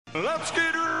Let's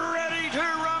get ready to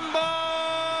rumble!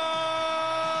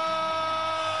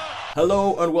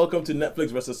 Hello and welcome to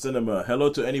Netflix vs. Cinema. Hello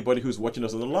to anybody who's watching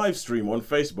us on the live stream on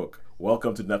Facebook.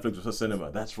 Welcome to Netflix vs.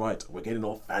 Cinema. That's right, we're getting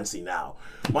all fancy now.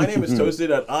 My name is Toasted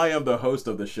and I am the host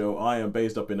of the show. I am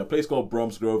based up in a place called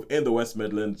Bromsgrove in the West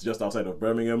Midlands, just outside of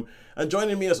Birmingham. And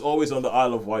joining me as always on the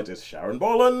Isle of Wight is Sharon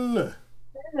Boland.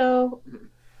 Hello.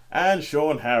 And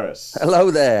Sean Harris. Hello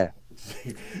there.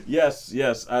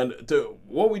 Yes. And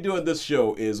what we do on this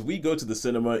show is we go to the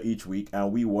cinema each week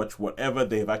and we watch whatever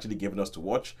they've actually given us to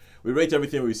watch. We rate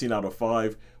everything we've seen out of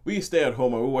 5. We stay at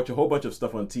home and we watch a whole bunch of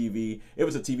stuff on TV. If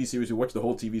it's a TV series, we watch the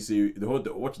whole TV series,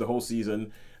 watch the whole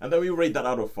season, and then we rate that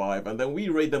out of 5. And then we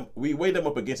weigh them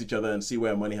up against each other and see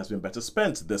where money has been better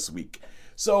spent this week.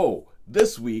 So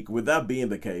this week, with that being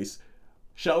the case,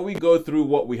 shall we go through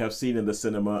what we have seen in the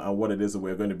cinema and what it is that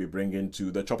we're going to be bringing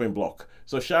to the chopping block?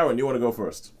 So Sharon, you want to go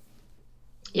first?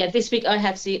 Yeah, this week I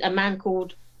have seen A Man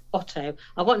Called Otto.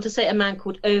 I want to say A Man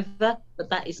Called Over, but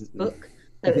that is the book.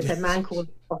 So it's A Man Called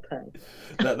Otto.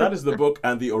 That is the book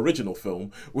and the original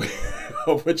film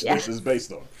of which this is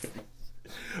based on.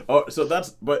 Oh, so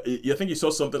but you think you saw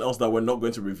something else that we're not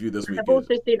going to review this week? I've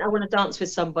also seen I Want to Dance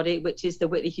with Somebody, which is the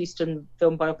Whitney Houston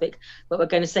film biopic, but we're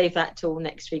going to save that till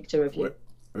next week to review.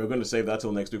 We're going to save that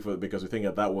till next week because we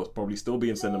think that will probably still be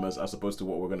in cinemas as opposed to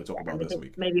what we're going to talk about this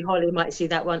week. Maybe Holly might see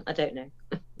that one. I don't know.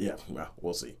 Yeah, well,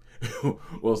 we'll see.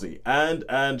 We'll see.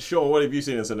 And Sean, what have you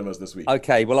seen in cinemas this week?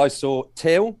 Okay, well, I saw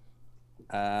Till,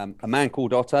 A Man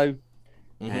Called Otto,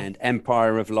 and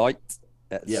Empire of Light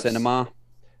at the cinema.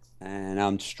 And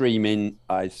I'm streaming.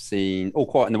 I've seen All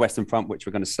Quiet on the Western Front, which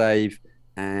we're going to save,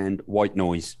 and White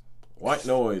Noise. White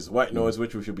Noise,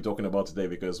 which we should be talking about today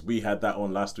because we had that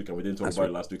on last week and we didn't talk about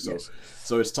it last week.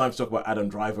 So it's time to talk about Adam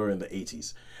Driver in the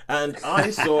 80s. And I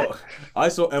saw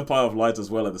Empire of Light as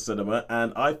well at the cinema,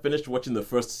 and I finished watching the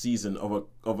first season of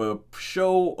a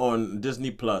show on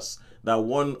Disney Plus that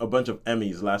won a bunch of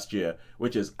Emmys last year,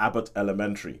 which is Abbott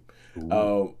Elementary.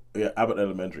 Abbott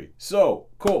Elementary. So,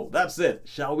 cool. That's it.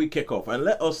 Shall we kick off? And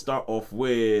let us start off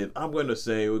with, I'm going to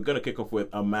say, we're going to kick off with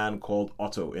A Man Called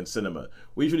Otto in cinema.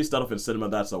 We usually start off in cinema,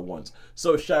 that's at once.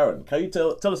 So, Sharon, can you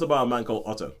tell us about A Man Called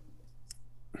Otto?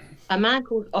 A Man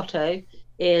Called Otto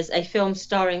is a film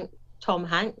starring Tom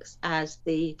Hanks as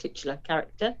the titular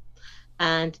character.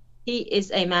 And he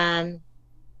is a man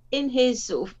in his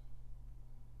sort of,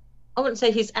 I wouldn't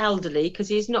say he's elderly because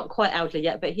he's not quite elderly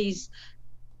yet, but he's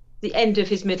the end of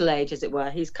his middle age, as it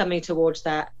were. He's coming towards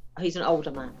that. He's an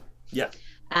older man. Yeah.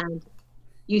 And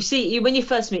you see, when you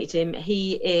first meet him,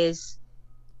 he is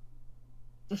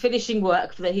finishing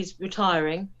work, that he's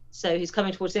retiring. So he's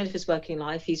coming towards the end of his working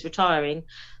life. He's retiring.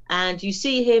 And you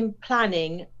see him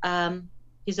planning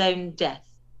his own death.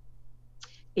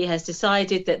 He has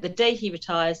decided that the day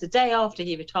after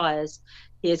he retires,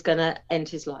 he is going to end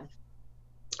his life.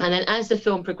 And then as the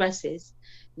film progresses,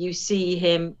 you see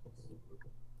him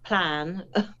plan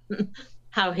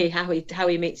how he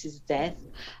meets his death,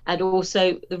 and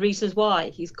also the reasons why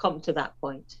he's come to that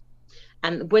point.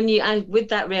 And with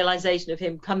that realization of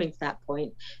him coming to that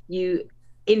point, you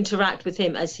interact with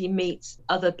him as he meets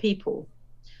other people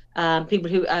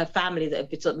who are family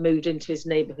that have sort of moved into his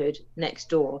neighborhood next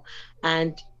door,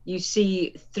 and you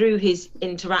see through his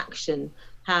interaction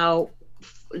how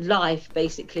life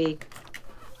basically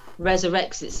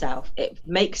resurrects itself. It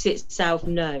makes itself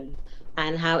known.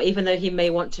 And how even though he may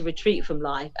want to retreat from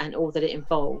life and all that it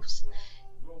involves,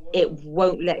 it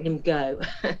won't let him go.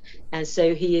 And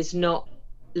so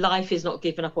life is not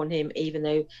given up on him, even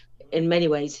though in many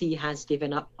ways he has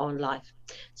given up on life.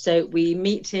 So we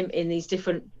meet him in these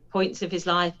different points of his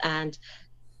life, and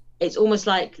it's almost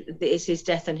like it's his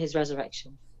death and his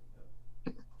resurrection.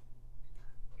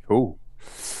 Cool.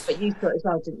 But you saw it as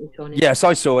well, didn't you, Sean? Yes,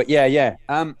 I saw it. Yeah.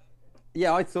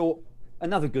 I thought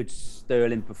another good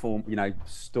sterling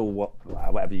stalwart,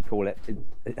 whatever you call it,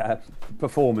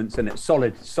 performance, and it's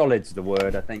solid's the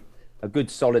word. I think a good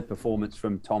solid performance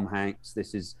from Tom Hanks.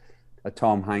 This is a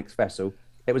Tom Hanks vessel.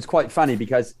 It was quite funny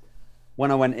because when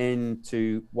I went in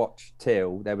to watch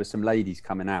Till, there were some ladies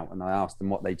coming out, and I asked them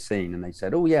what they'd seen, and they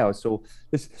said, "Oh yeah, I saw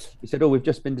this." They said, "Oh, we've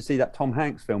just been to see that Tom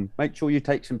Hanks film. Make sure you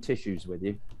take some tissues with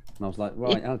you." And I was like,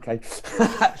 "Right, okay."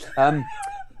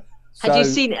 Had you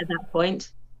seen it at that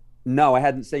point? No, I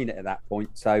hadn't seen it at that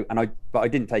point. So, but I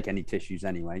didn't take any tissues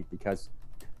anyway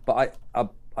but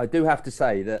I do have to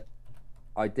say that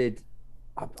I did.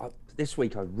 This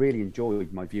week I really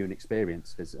enjoyed my viewing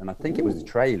experiences, and I think it was the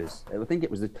trailers. I think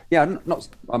it was not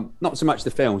so much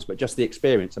the films, but just the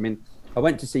experience. I mean, I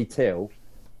went to see Till,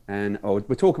 and we'll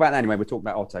talk about that anyway. We'll talk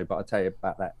about Otto, but I'll tell you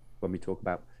about that when we talk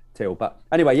about Till. But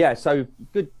anyway, yeah. So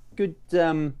good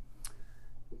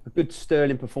a good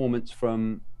sterling performance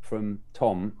from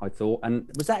Tom, I thought. And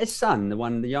was that his son,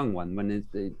 the young one, when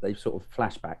they sort of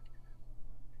flashback?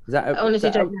 Is that I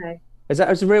honestly don't know. Is that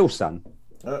his real son?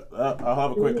 I'll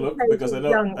have a quick look because I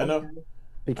know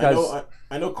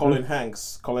Colin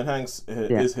Hanks. Colin Hanks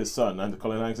is his son, and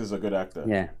Colin Hanks is a good actor.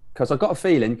 Yeah, because I got a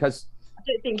feeling I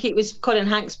don't think it was Colin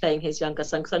Hanks playing his younger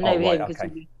son, because I know him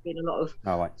because he's been a lot of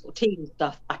sort of teen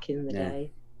stuff back in the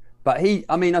day. But I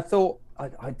thought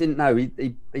I didn't know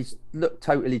he looked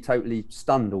totally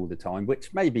stunned all the time,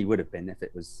 which maybe would have been if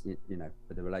it was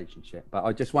for the relationship. But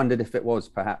I just wondered if it was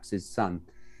perhaps his son.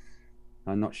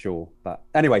 I'm not sure, but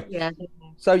anyway. Yeah.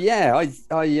 So there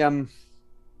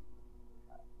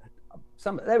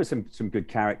were some good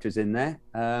characters in there.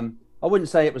 I wouldn't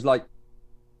say it was like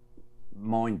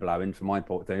mind blowing from my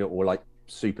point of view or like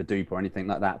super duper or anything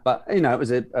like that. But it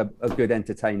was a good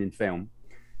entertaining film.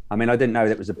 I mean, I didn't know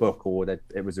that it was a book or that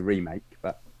it was a remake,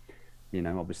 but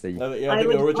obviously. I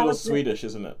think the original is Swedish,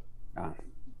 isn't it?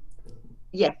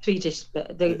 Yeah, Swedish,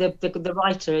 but the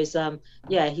writer is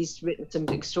he's written some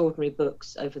extraordinary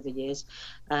books over the years.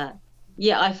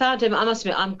 I found him. I must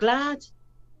admit, I'm glad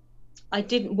I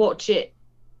didn't watch it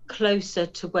closer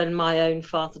to when my own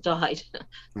father died,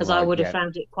 because I would have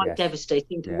found it quite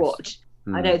devastating to watch.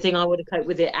 I don't think I would have coped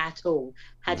with it at all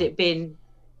had it been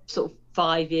sort of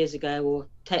 5 years ago, or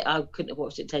I couldn't have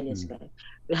watched it 10 years ago.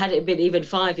 But had it been even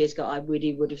 5 years ago, I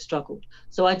really would have struggled.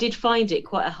 So I did find it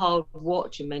quite a hard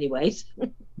watch in many ways,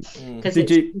 because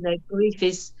grief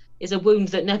is a wound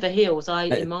that never heals. I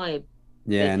understand.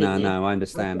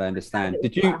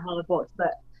 Did you? Quite a hard watch,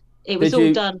 but it was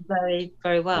all done very,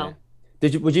 very well.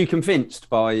 Yeah. Was you convinced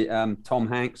by Tom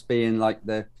Hanks being like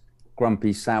the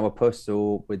grumpy sourpuss,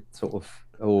 or with sort of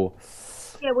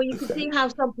Yeah, well, you can see how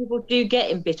some people do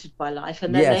get embittered by life,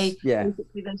 and then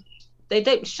they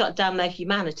don't shut down their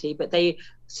humanity, but they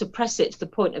suppress it to the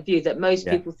point of view that most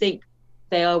people think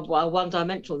they are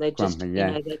one-dimensional. They're just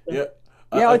grumpy,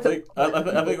 I think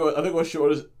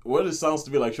what it sounds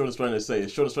to me like Sean is trying to say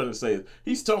is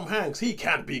he's Tom Hanks. He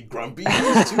can't be grumpy.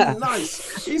 He's too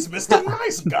nice. He's Mr.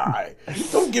 Nice Guy.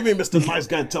 Don't give me Mr. Nice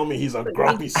Guy and tell me he's a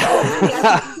grumpy sour.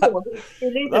 He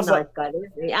is a nice guy,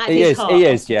 isn't he? He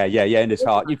is. Yeah. In his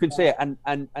heart, you can see it.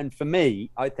 And for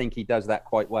me, I think he does that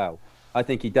quite well. I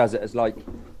think he does it as like,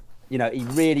 he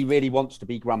really, really wants to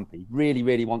be grumpy. Really,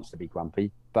 really wants to be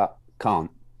grumpy, but can't.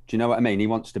 Do you know what I mean? He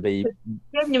wants to be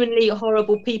genuinely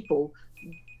horrible people.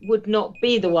 Would not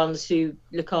be the ones who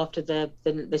look after the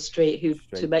street,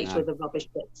 to make sure the rubbish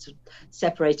gets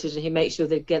separated, and who make sure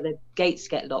the gates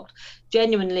get locked.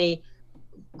 Genuinely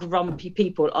grumpy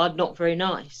people are not very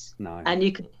nice. No. And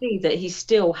you can see that he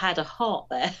still had a heart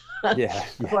there. Yeah.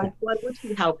 Why would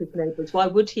he help his neighbours? Why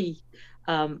would he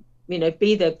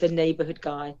be the neighbourhood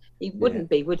guy? He wouldn't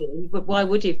be, would he? But why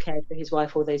would he have cared for his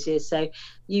wife all those years? So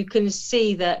you can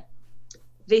see that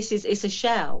it's a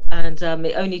shell, and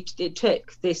it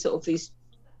took this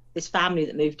family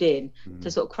that moved in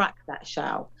to sort of crack that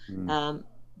shell, and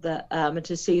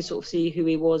to see who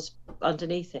he was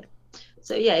underneath it.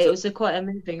 So it was quite a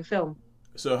moving film.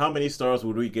 So how many stars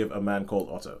would we give A Man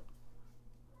Called Otto?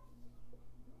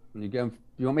 You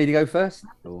want me to go first?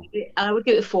 Or? I would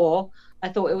give it 4. I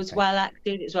thought it was well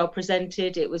acted, it was well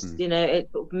presented, it was it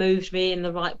sort of moved me in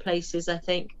the right places, I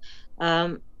think.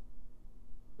 I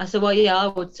said, I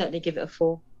would certainly give it a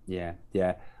 4. Yeah.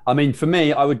 I mean, for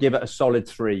me, I would give it a solid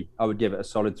 3.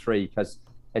 Because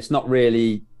it's not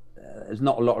really, there's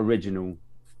not a lot original.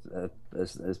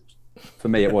 For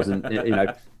me, it wasn't.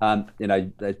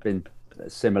 There's been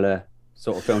similar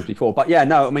sort of films before, but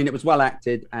it was well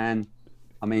acted, and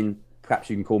I mean, perhaps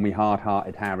you can call me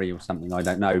hard-hearted Harry or something. I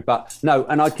don't know, but no.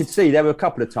 And I could see there were a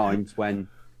couple of times when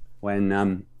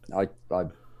I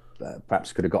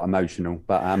perhaps could have got emotional,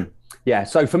 but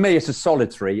so for me it's a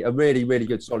solid 3, a really, really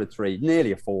good solid 3,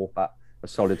 nearly a 4, but a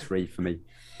solid 3 for me.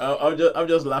 I'm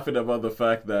just laughing about the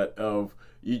fact that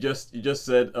you just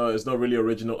said it's not really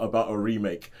original about a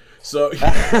remake. So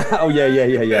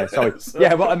yeah. Sorry.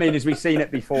 What I mean is we've seen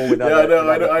it before with other.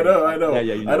 I know. I know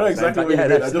exactly what you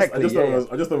mean. I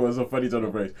just thought it was a funny turn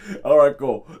of phrase. All right,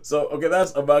 cool. So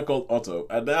that's A Man Called Otto,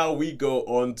 and now we go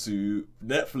on to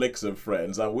Netflix and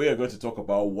Friends, and we are going to talk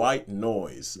about White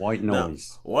Noise. White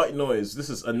Noise. This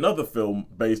is another film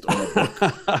based on a book,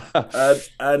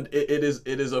 and it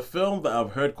is a film that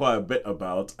I've heard quite a bit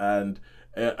about, and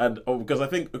because I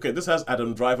think this has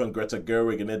Adam Driver and Greta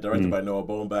Gerwig in it, directed by Noah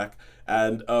Baumbach,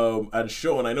 and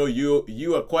Sean, I know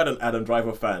you are quite an Adam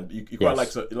Driver fan. You quite like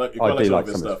some of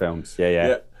his stuff. Films.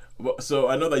 Yeah. So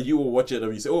I know that you will watch it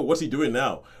and you say, "Oh, what's he doing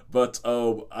now?" But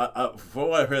from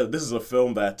what I heard, this is a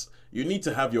film that you need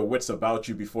to have your wits about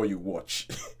you before you watch.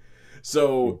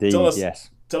 So Indeed, yes.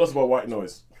 Tell us about White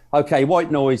Noise. Okay,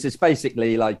 White Noise is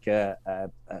basically like a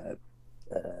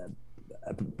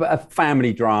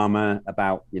family drama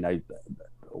about, you know,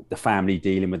 the family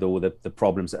dealing with all the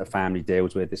problems that a family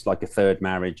deals with. It's like a third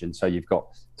marriage, and so you've got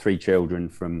 3 children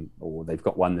or they've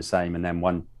got one the same, and then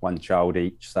one child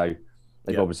each. So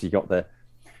they've obviously got the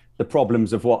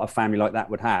problems of what a family like that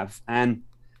would have. And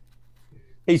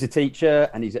he's a teacher,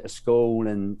 and he's at a school,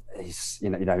 and he's you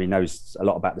know he knows a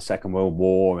lot about the Second World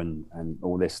War and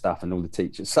all this stuff, and all the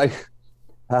teachers. So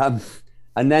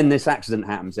and then this accident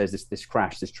happens. There's this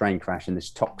train crash, and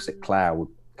this toxic cloud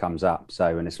comes up.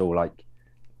 So, and it's all like,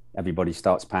 everybody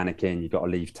starts panicking. You've got to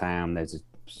leave town. There's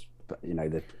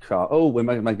the car. Oh, we're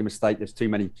making a mistake. There's too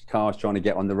many cars trying to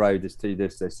get on the road.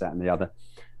 There's this, that, and the other.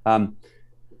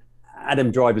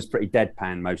 Adam Driver's pretty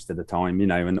deadpan most of the time, you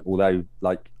know, and although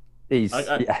like he's,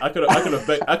 I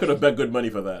could have bet good money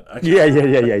for that.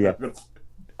 Yeah.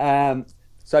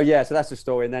 So that's the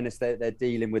story, and then it's they're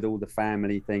dealing with all the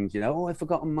family things. You know, I've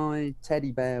forgotten my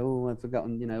teddy bear. Oh, I've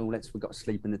forgotten. You know, we've got to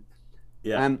sleep in the.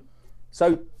 Yeah.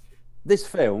 So this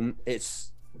film,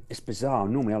 it's bizarre.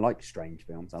 Normally, I like strange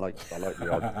films. I like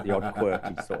the odd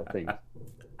quirky sort of thing.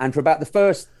 And for about the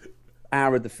first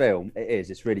hour of the film,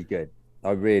 it's really good.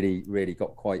 I really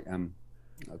got quite I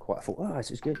thought, oh,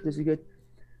 this is good.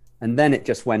 And then it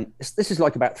just went. This is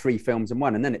like about 3 films in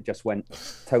one, and then it just went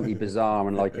totally bizarre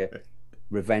and like a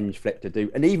revenge flick to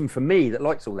do. And even for me that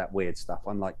likes all that weird stuff,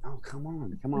 I'm like, oh, come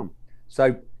on.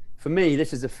 So for me,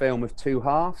 this is a film of 2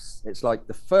 halves. It's like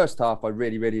the first half I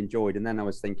really enjoyed, and then I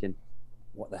was thinking,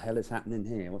 what the hell is happening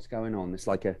here? What's going on? It's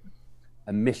like a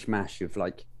mishmash of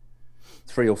like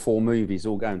 3 or 4 movies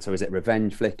all going. So is it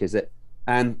revenge flick? Is it?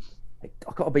 And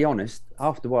I've got to be honest,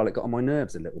 after a while it got on my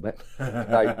nerves a little bit.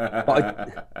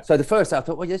 So the first half I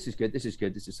thought, well, this is good. This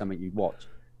is something you'd watch.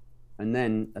 And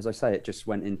then, as I say, it just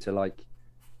went into like,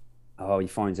 oh, he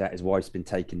finds out his wife's been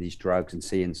taking these drugs and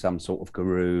seeing some sort of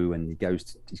guru, and he's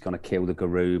going to kill the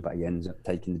guru, but he ends up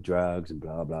taking the drugs and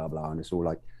blah, blah, blah. And it's all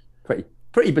like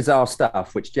pretty bizarre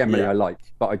stuff, which generally I like,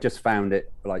 but I just found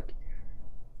it like,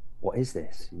 what is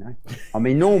this? You know, I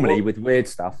mean, normally with weird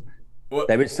stuff,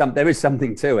 there is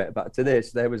something to it, but to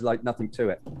this, there was like nothing to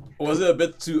it. Was it a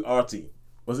bit too arty?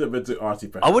 Perhaps?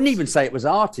 I wouldn't even say it was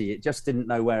arty. It just didn't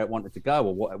know where it wanted to go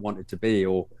or what it wanted to be,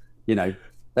 or, you know,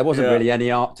 there wasn't really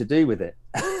any art to do with it.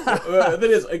 The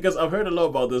thing is, because I've heard a lot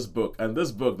about this book, and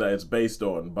this book that it's based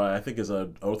on by, I think is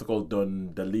an author called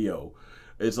Don DeLeo.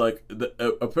 It's like,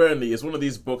 apparently, it's one of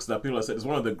these books that people have said is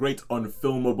one of the great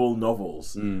unfilmable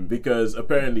novels, because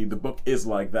apparently the book is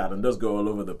like that and does go all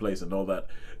over the place and all that.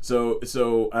 So,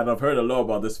 and I've heard a lot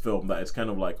about this film that it's kind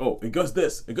of like, oh, it goes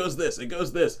this.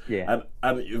 Yeah.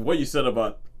 And what you said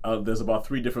about, there's about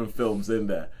 3 different films in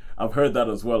there. I've heard that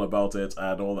as well about it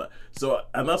and all that. So,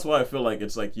 and that's why I feel like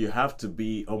it's like you have to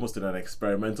be almost in an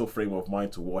experimental frame of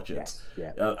mind to watch it. Yes,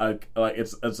 yeah. And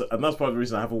that's part of the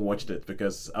reason I haven't watched it,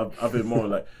 because I've been more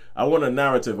like, I want a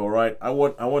narrative, all right. I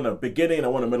want a beginning, I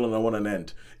want a middle, and I want an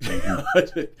end.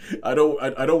 I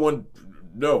don't want.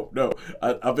 No.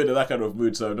 I've been in that kind of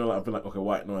mood, so I've been like, okay,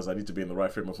 White Noise, I need to be in the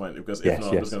right frame of mind, because if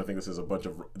not, I'm just gonna think this is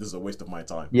a waste of my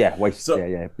time. Yeah, waste. So,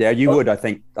 yeah. You would, I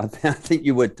think. I think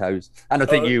you would, Toes, and I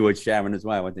think you would, Sharon, as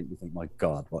well. I think you think, my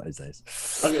God, what is this?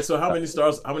 Okay, so how many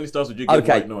stars would you give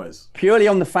White Noise? Purely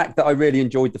on the fact that I really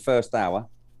enjoyed the first hour.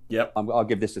 Yep. I'll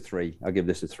give this a 3.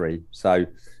 So,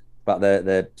 but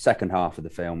the second half of the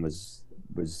film was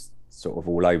sort of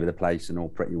all over the place and all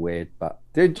pretty weird, but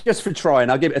just for trying,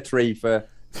 I'll give it a 3 for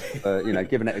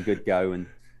giving it a good go. And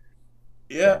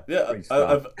from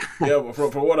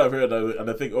what I've heard, and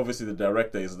I think obviously the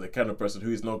director is the kind of person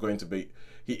who is not going to be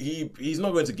he's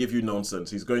not going to give you nonsense.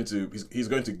 He's going to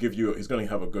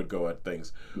have a good go at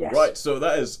things. Yes. Right, so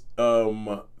that is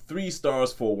 3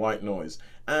 stars for White Noise.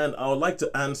 And I would like to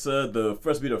answer the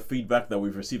first bit of feedback that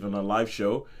we've received on our live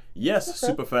show. Yes,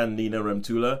 superfan Nina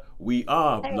Remtula, we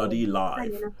are bloody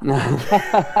live.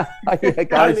 Hi,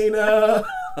 Nina.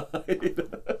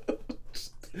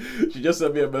 She just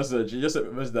sent me a message.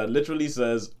 That literally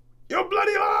says, "You're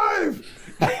bloody live!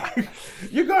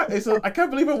 You guys, I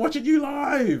can't believe I'm watching you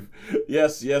live."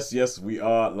 Yes, we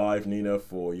are live, Nina,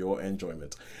 for your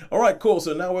enjoyment. All right, cool.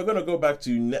 So now we're gonna go back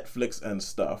to Netflix and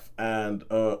stuff, and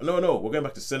we're going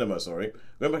back to cinema. Sorry,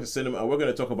 going back to cinema, and we're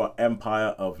gonna talk about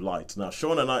Empire of Light. Now,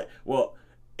 Sean and I,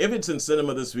 if it's in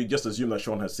cinema this week, just assume that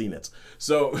Sean has seen it.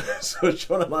 So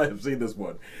Sean and I have seen this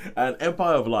one, and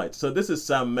Empire of Light. So this is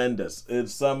Sam Mendes.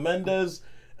 It's Sam Mendes.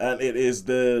 And it is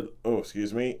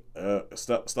excuse me,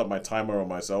 stop my timer on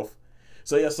myself.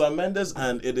 So yeah, Sam Mendes,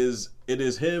 and it is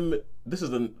him. This is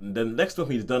the next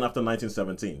film he's done after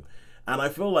 1917, And I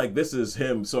feel like this is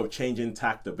him sort of changing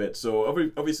tact a bit. So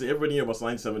obviously everybody knew about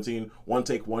 1917, One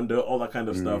Take Wonder, all that kind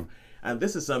of stuff. And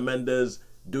this is Sam Mendes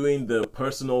doing the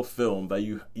personal film that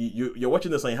you're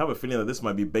watching this and you have a feeling that this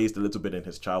might be based a little bit in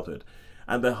his childhood.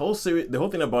 And the whole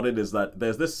thing about it is that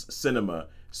there's this cinema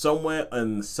somewhere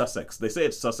in Sussex. They say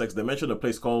it's Sussex. They mention a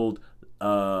place called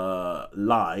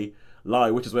Lye,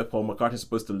 which is where Paul McCartney is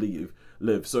supposed to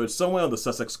live. So it's somewhere on the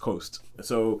Sussex coast.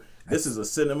 So this is a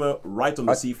cinema right on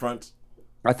the seafront.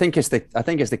 I think it's the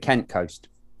Kent coast.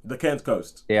 The Kent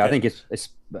coast. Yeah, Kent.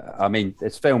 I think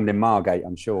it's filmed in Margate,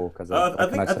 I'm sure. Because I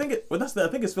think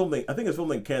it's filmed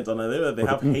in Kent, and I know they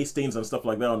have Hastings and stuff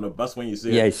like that on the bus when you see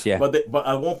it. Yes, yeah. But at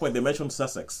one point they mentioned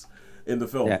Sussex in the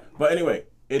film. Yeah. But anyway,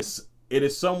 it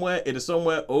is somewhere.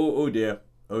 Oh dear.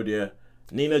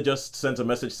 Nina just sent a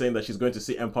message saying that she's going to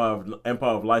see Empire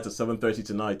of Light at 7:30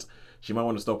 tonight. She might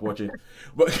want to stop watching, and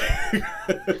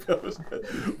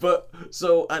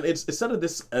it's set at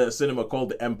this cinema called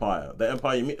the Empire. The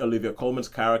Empire. You meet Olivia Colman's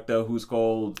character, who's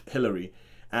called Hilary,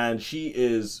 and she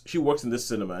works in this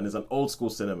cinema, and it's an old school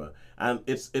cinema, and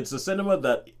it's a cinema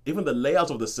that even the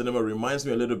layout of the cinema reminds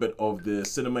me a little bit of the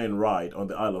cinema in Ryde on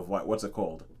the Isle of Wight. What's it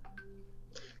called?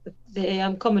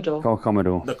 The Commodore.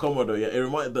 Commodore. The Commodore, yeah.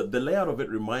 The layout of it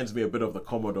reminds me a bit of the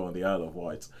Commodore on the Isle of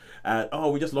Wight. And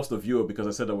we just lost a viewer because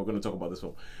I said that we're going to talk about this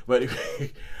film. But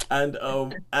anyway,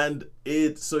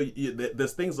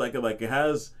 there's things like it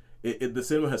has. The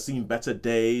cinema has seen better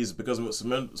days because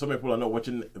some people are not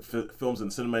watching films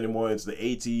in cinema anymore. It's the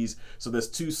 80s, so there's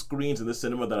 2 screens in the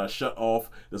cinema that are shut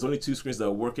off. There's only 2 screens that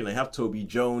are working. I have Toby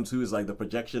Jones, who is like the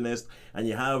projectionist, and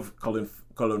you have Colin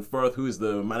Firth, who is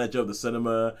the manager of the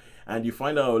cinema. And you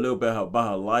find out a little bit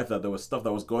about her life, that there was stuff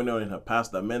that was going on in her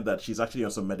past that meant that she's actually on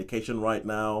some medication right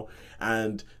now.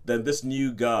 And then this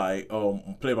new guy,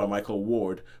 played by Michael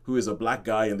Ward, who is a black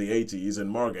guy in the 80s in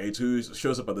Margate, who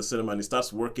shows up at the cinema and he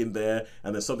starts working there.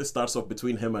 And then something starts off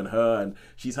between him and her, and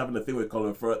she's having a thing with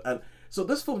Colin Firth. And so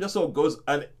this film just sort of goes,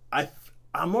 and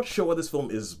I'm not sure what this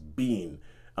film is being.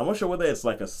 I'm not sure whether it's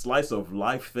like a slice of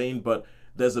life thing, but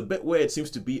there's a bit where it seems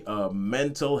to be a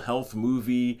mental health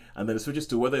movie, and then it switches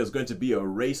to whether it's going to be a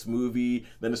race movie,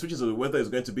 then it switches to whether it's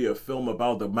going to be a film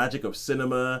about the magic of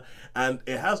cinema, and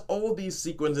it has all these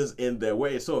sequences in there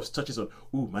where it sort of touches on,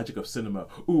 ooh, magic of cinema,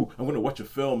 ooh, I'm going to watch a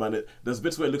film, and there's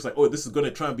bits where it looks like, oh, this is going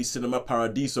to try and be Cinema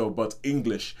Paradiso, but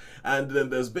English, and then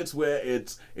there's bits where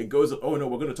it goes, oh no,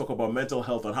 we're going to talk about mental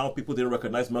health and how people didn't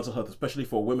recognize mental health, especially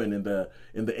for women in the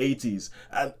 80s,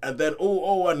 and then,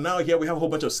 and now here we have a whole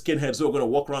bunch of skinheads who are going to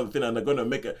walk around the thing and they're going to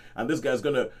make it, and this guy's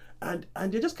going to,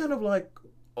 and you're just kind of like,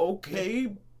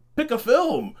 okay, pick a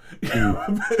film.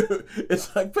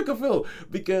 It's like, pick a film,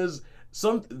 because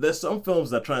there's some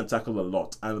films that try and tackle a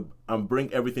lot and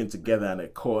bring everything together, and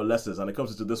it coalesces, and it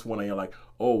comes into this one and you're like,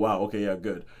 oh wow, okay, yeah,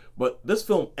 good. But this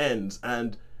film ends,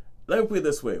 and let me put it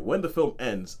this way, when the film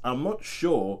ends, I'm not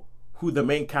sure who the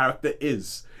main character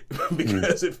is.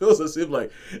 Because it feels as if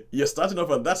like you're starting off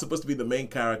and that's supposed to be the main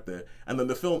character, and then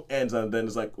the film ends and then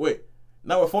it's like, wait,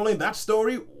 now we're following that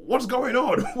story? What's going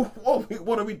on?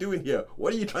 What are we doing here?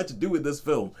 What are you trying to do with this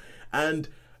film? And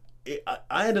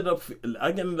I ended up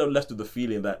left with the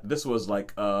feeling that this was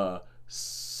like a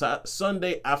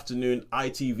Sunday afternoon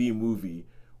ITV movie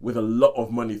with a lot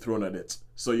of money thrown at it.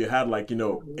 So you had like,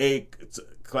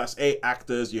 Class A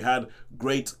actors, you had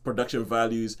great production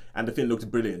values, and the thing looked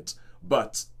brilliant.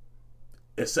 But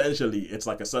essentially, it's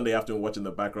like a Sunday afternoon watching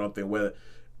the background thing where,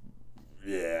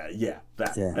 that.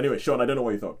 Yeah. Anyway, Sean, I don't know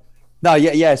what you thought. No,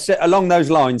 yeah, similar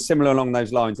along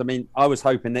those lines. I mean, I was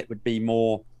hoping it would be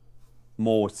more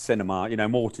cinema,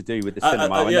 more to do with the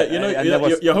cinema.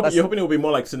 You're hoping it will be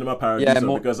more like Cinema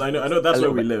Paradiso, because I know that's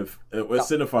where we live. We're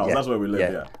cinephiles. That's where we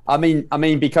live. Yeah. I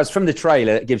mean, because from the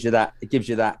trailer, it gives you that.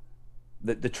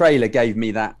 The trailer gave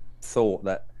me that thought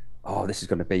that, oh, this is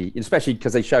going to be, especially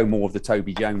because they show more of the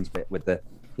Toby Jones bit with the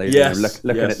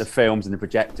looking at the films and the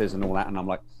projectors and all that, and I'm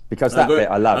like, because that bit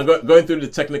I love. And going through the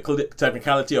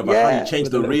technicality of how you change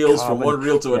the reels from one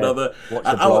reel to another.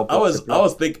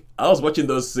 I was watching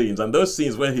those scenes, and those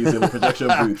scenes when he's in the projection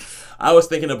booth, I was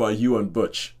thinking about you and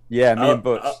Butch. Yeah, me and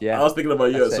Butch. I was thinking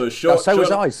about you. So was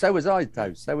I.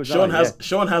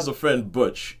 Sean has a friend,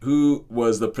 Butch, who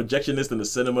was the projectionist in the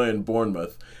cinema in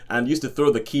Bournemouth, and used to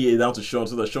throw the key down to Sean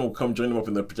so that Sean would come join him up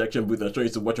in the projection booth, and Sean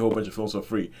used to watch a whole bunch of films for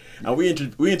free. And we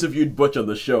interviewed Butch on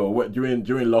the show during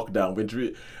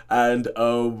lockdown.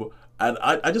 And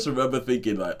I just remember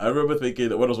thinking that when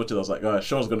I was watching, I was like, oh,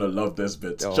 Sean's gonna love this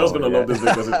bit. Sean's gonna love this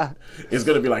bit because it's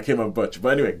gonna be like him and Butch.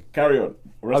 But anyway, carry on.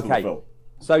 Rest of the film.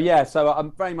 So I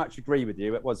very much agree with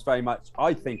you. It was very much,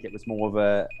 I think it was more of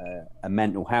a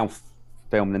mental health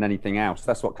film than anything else.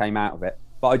 That's what came out of it.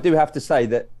 but I do have to say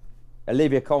that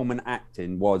Olivia Colman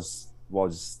acting was.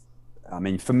 I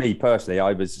mean, for me personally,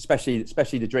 I was especially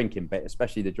the drinking bit,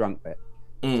 especially the drunk bit,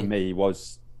 to me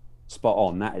was spot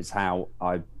on. That is how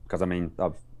because I mean,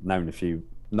 I've known a few.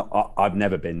 I've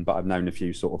never been, but I've known a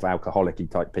few sort of alcoholic-y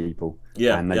type people.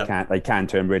 Yeah, and they can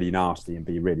turn really nasty and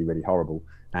be really, really horrible.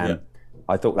 And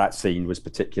I thought that scene was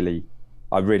particularly.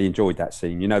 I really enjoyed that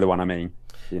scene. You know the one I mean.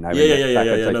 You know. Yeah.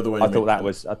 I know the one. I thought that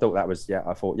was. Yeah.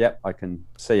 I thought. Yep. I can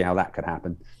see how that could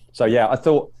happen. So yeah, I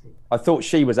thought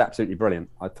she was absolutely brilliant.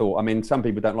 I mean, some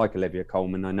people don't like Olivia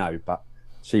Colman, I know, but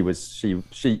she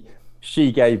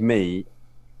gave me.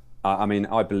 I mean,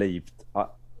 I believed.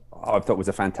 I thought it was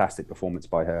a fantastic performance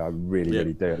by her. I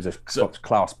really do. It was a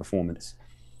class performance.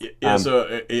 Yeah.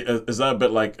 So is that a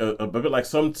bit like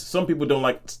some people don't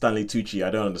like Stanley Tucci?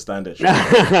 I don't understand it. No,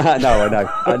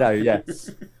 I know. Yeah.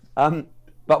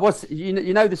 But what's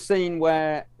you know the scene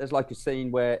where there's like a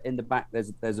scene where in the back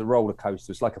there's a roller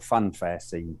coaster. It's like a fun fair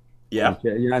scene. Yeah.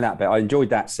 You know that bit. I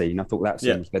enjoyed that scene. I thought that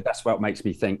scene was good. That's what makes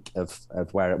me think of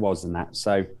where it was and that.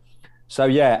 So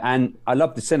yeah, and I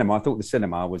loved the cinema. I thought the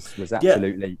cinema was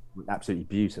absolutely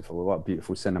beautiful. What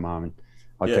beautiful cinema! I mean,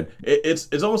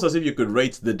 it's almost as if you could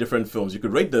rate the different films. You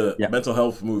could rate the mental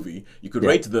health movie. You could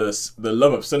rate the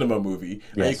love of cinema movie,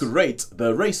 and you could rate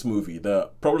the race movie, the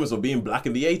problems of being black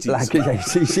in the 80s. Black in the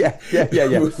 80s, yeah.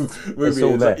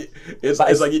 movie.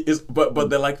 But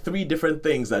they're like three different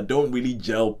things that don't really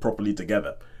gel properly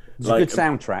together. It's a good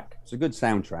soundtrack. It's a good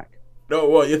soundtrack. No,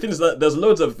 well, the thing is that there's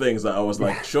loads of things that I was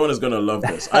like, Sean is gonna love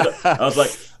this. I was like,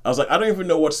 I don't even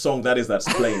know what song that is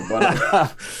that's playing, but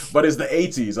it's the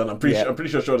 80s, and I'm pretty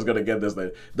sure Sean is gonna get this.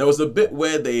 There was a bit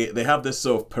where they have this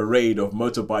sort of parade of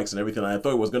motorbikes and everything, and I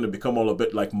thought it was gonna become all a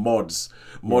bit like mods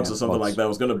or something like that. It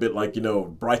was gonna be like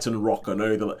Brighton Rock or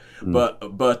anything like. But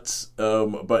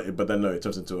then no, it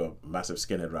turns into a massive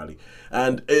skinhead rally,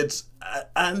 and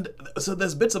so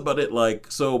there's bits about it like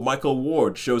Michael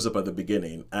Ward shows up at the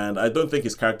beginning, and I don't think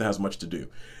his character has much to do.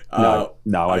 No,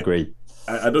 I agree.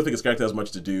 I don't think his character has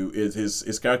much to do.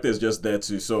 His character is just there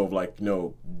to sort of like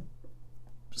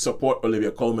support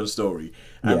Olivia Colman's story,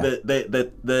 and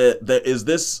there is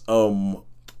this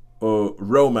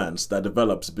romance that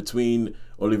develops between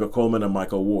Olivia Colman and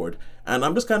Michael Ward, and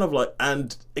I'm just kind of like,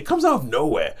 and it comes out of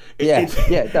nowhere.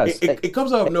 It does. It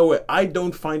comes out of nowhere. I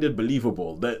don't find it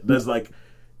believable. There's like.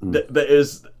 There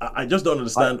is. I just don't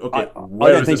understand.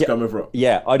 Where is this coming from?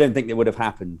 Yeah, I don't think it would have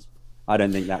happened. I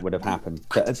don't think that would have happened.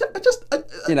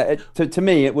 To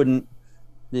me, it wouldn't.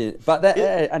 Yeah, but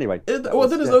anyway.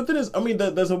 The thing is, I mean,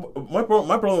 my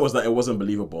problem was that it wasn't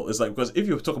believable. It's like, because if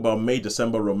you talk about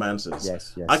May-December romances,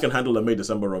 yes. I can handle a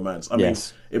May-December romance. I mean,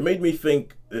 it made me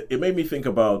think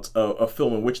about a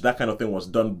film in which that kind of thing was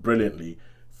done brilliantly.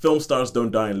 Film stars don't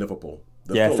die in Liverpool.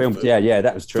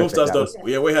 That was true. Film stars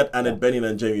we had Annette Bening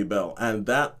and Jamie Bell, and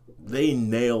that they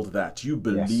nailed that. You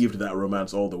believed that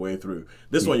romance all the way through.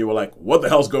 This one, you were like, "What the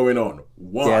hell's going on?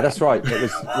 Why?" Yeah, that's right.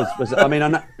 It was. I mean,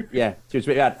 she was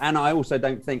really bad, and I also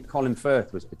don't think Colin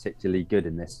Firth was particularly good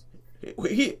in this.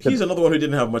 He's another one who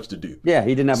didn't have much to do. Yeah,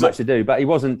 he didn't have much to do, but he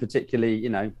wasn't particularly,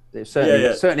 it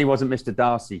certainly wasn't Mr.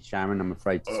 Darcy, Sharon, I'm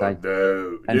afraid to say.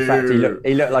 No. In fact,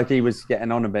 he looked like he was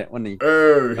getting on a bit, wasn't he?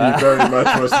 Oh, he very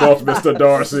much was not Mr.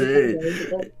 Darcy.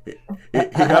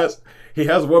 He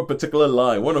has one particular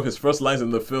line. One of his first lines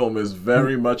in the film is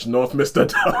very much not Mr.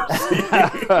 Darcy.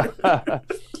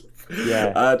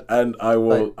 Yeah, and I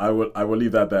will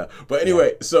leave that there. But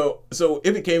anyway, so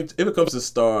if it comes to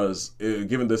stars,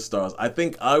 given this stars, I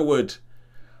think I would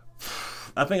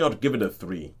give it a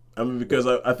 3. I mean, because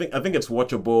I think it's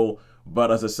watchable,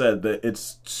 but as I said,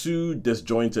 it's too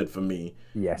disjointed for me.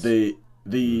 Yes.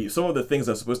 Some of the things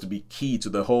that are supposed to be key to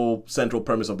the whole central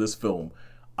premise of this film,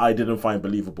 I didn't find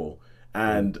believable,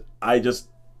 and I just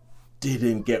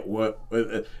didn't get what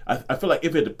I feel like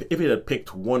if it had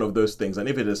picked one of those things, and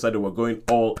if it decided we're going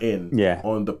all in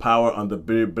on the power, on the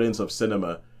brilliance of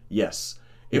cinema, yes.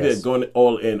 If it had gone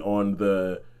all in on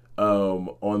the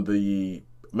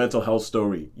mental health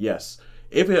story, yes.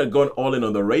 If it had gone all in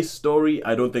on the race story,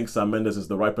 I don't think Sam Mendes is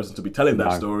the right person to be telling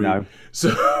that story. No.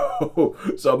 So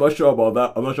I'm not sure about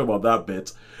that. I'm not sure about that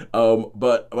bit.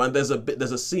 But when there's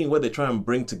a scene where they try and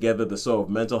bring together the sort of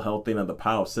mental health thing and the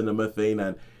power of cinema thing,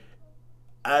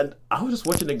 and I was just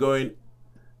watching it going,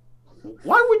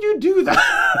 why would you do that?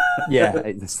 Yeah,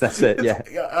 that's it.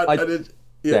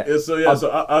 Yeah. So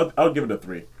I'll give it a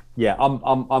 3. Yeah,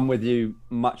 I'm with you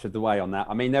much of the way on that.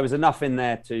 I mean, there was enough in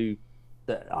there to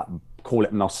call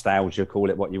it nostalgia, call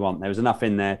it what you want. There was enough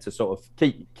in there to sort of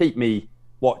keep me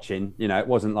watching. It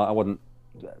wasn't like I wasn't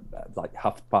like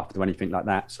huffed puffed or anything like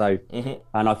that. So,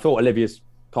 and I thought Olivia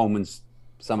Colman's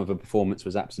some of the performance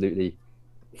was absolutely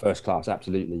first class.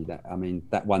 Absolutely,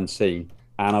 that one scene.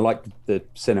 And I liked the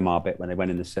cinema bit when they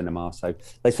went in the cinema. So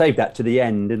they saved that to the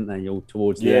end, didn't they? All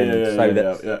towards the end,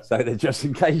 so that just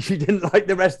in case you didn't like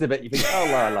the rest of it, you think, oh,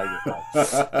 well,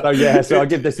 I like it. So I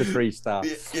give this a 3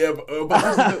 stars. Yeah,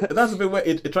 but that's a bit where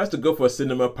it tries to go for a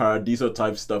cinema paradiso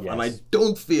type stuff, and I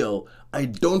don't feel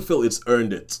it's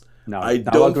earned it. No, I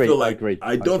don't agree, feel like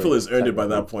I don't feel it's earned it by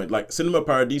that point. Like Cinema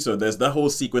Paradiso, there's that whole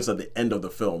sequence at the end of the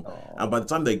film, and by the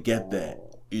time they get there,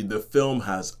 the film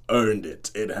has earned it.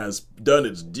 It has done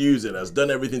its dues. It has done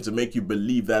everything to make you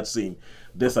believe that scene.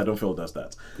 This I don't feel does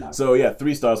that. No. So yeah,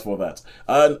 3 stars for that.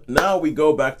 And now we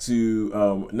go back to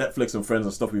Netflix and Friends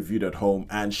and stuff we viewed at home.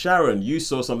 And Sharon, you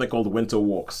saw something called Winter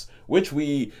Walks, which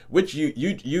you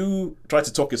tried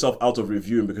to talk yourself out of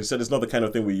reviewing because you said it's not the kind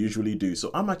of thing we usually do.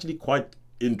 So I'm actually quite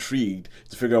intrigued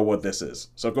to figure out what this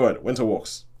is. So go ahead, Winter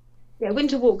Walks. Yeah,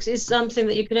 Winter Walks is something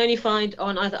that you can only find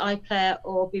on either iPlayer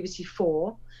or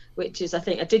BBC4, which is, I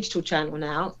think, a digital channel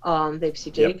now on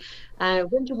BBC Two.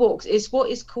 Yep. Winter Walks is what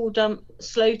is called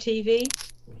slow TV.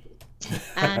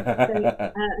 And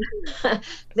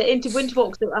the Winter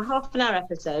Walks are half-an-hour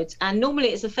episodes, and normally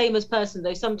it's a famous person,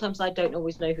 though sometimes I don't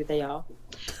always know who they are.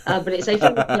 But it's a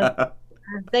famous person.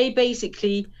 They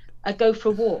basically go for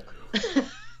a walk.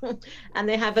 And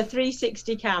they have a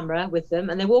 360 camera with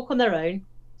them, and they walk on their own.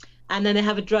 And then they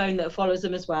have a drone that follows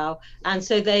them as well. And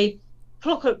so they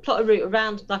plot a route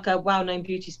around like a well-known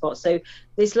beauty spot. So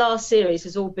this last series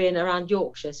has all been around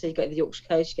Yorkshire. So you get the Yorkshire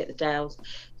coast, you get the Dales,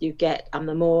 you get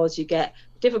the moors, you get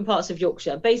different parts of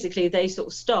Yorkshire. Basically, they sort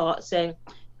of start saying,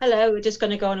 hello, we're just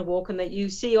going to go on a walk. And that you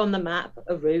see on the map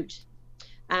a route.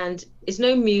 And it's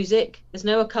no music, there's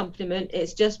no accompaniment.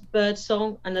 It's just bird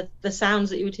song and the sounds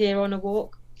that you would hear on a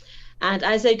walk. And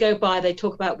as they go by, they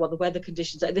talk about what the weather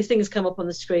conditions are. This thing has come up on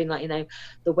the screen, like,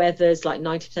 the weather's like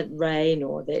 90% rain,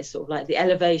 or they're sort of like the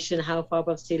elevation, how far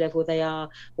above sea level they are,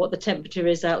 what the temperature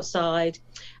is outside.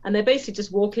 And they're basically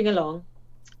just walking along,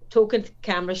 talking to the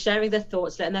camera, sharing their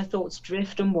thoughts, letting their thoughts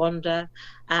drift and wander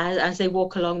as they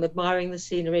walk along, admiring the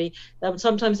scenery.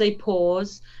 Sometimes they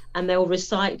pause and they'll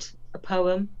recite a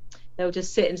poem. They'll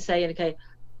just sit and say, okay,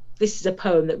 this is a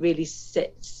poem that really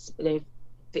sits,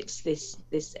 fits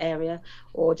this area,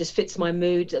 or just fits my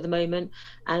mood at the moment.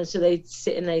 And so they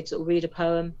sit and they sort of read a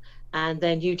poem, and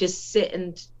then you just sit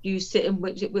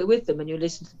with them, and you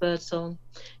listen to the bird song.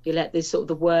 You let this sort of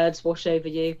the words wash over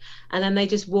you, and then they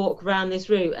just walk around this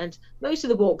route. And most of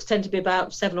the walks tend to be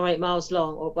about 7 or 8 miles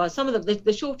long, or by some of them,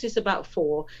 the shortest about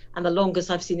 4, and the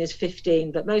longest I've seen is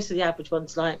 15. But most of the average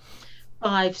ones like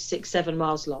 5, 6, 7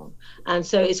 miles long, and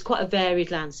so it's quite a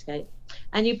varied landscape.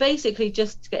 And you basically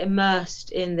just get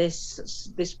immersed in this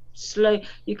slow.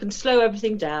 You can slow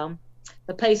everything down.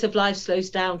 The pace of life slows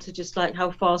down to just like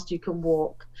how fast you can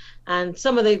walk. And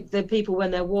some of the people,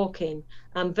 when they're walking,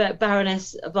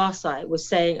 Baroness Varsite was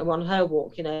saying on her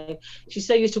walk, she's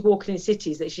so used to walking in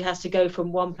cities that she has to go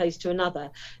from one place to another,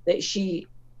 that she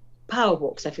power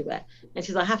walks everywhere. And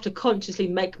she says, I have to consciously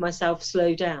make myself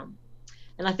slow down.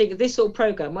 And I think this sort of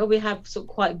program, where we have sort of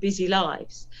quite busy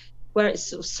lives, where it's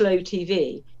sort of slow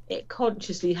TV, it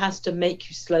consciously has to make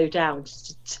you slow down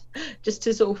just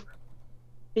to sort of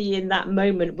be in that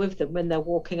moment with them when they're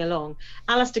walking along.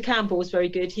 Alistair Campbell was very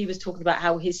good. He was talking about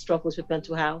how his struggles with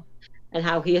mental health and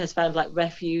how he has found like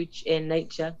refuge in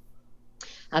nature.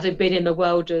 Having been in the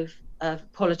world of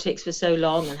politics for so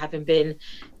long, and having been,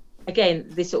 again,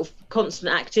 this sort of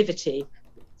constant activity,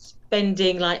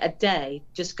 spending like a day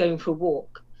just going for a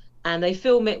walk. And they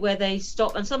film it where they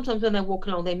stop, and sometimes when they're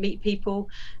walking along, they meet people,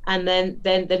 and then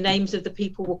the names of the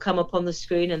people will come up on the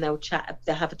screen, and they'll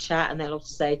have a chat, and they'll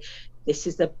also say, this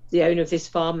is the owner of this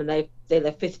farm, and they're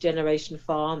the 5th generation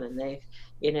farm, and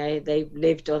they've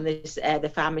lived on this,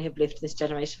 the family have lived in this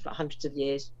generation for hundreds of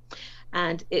years.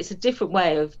 And it's a different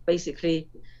way of basically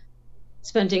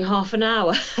spending half an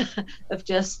hour of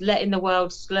just letting the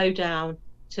world slow down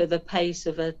to the pace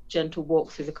of a gentle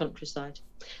walk through the countryside.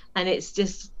 And it's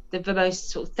just the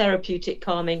most sort of therapeutic,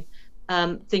 calming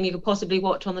thing you could possibly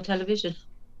watch on the television.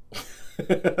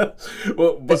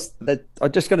 Well,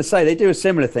 I'm just going to say, they do a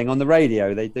similar thing on the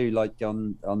radio. They do like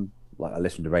on like, I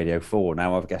listen to Radio 4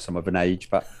 now. I guess I'm of an age,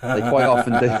 but they quite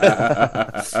often do.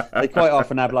 They quite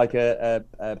often have like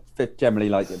generally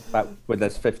like about when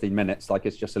there's 15 minutes, like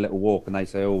it's just a little walk, and they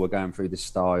say, "Oh, we're going through this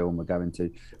style, and we're going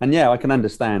to." And yeah, I can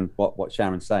understand what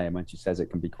Sharon's saying when she says it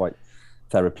can be quite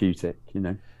therapeutic,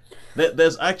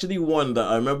 There's actually one that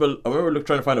I remember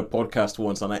trying to find a podcast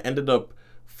once, and I ended up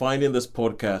finding this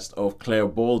podcast of Claire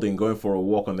Balding going for a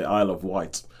walk on the Isle of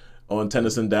Wight on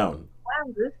Tennyson Down.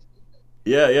 Wow.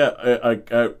 Yeah,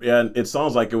 and it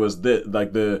sounds like it was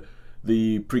the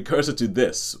the precursor to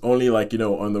this, only like, you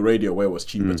know, on the radio where it was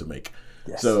cheaper to make.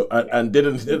 Yes. So and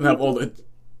didn't have all the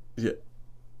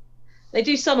They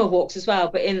do summer walks as well,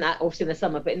 but in that, obviously in the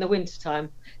summer, but in the winter time,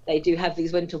 they do have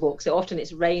these winter walks. So often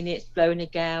it's rainy, it's blowing a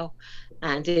gale,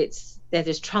 and they're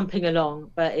just trumping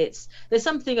along. But there's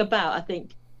something about, I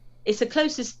think, it's the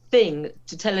closest thing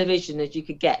to television as you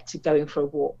could get to going for a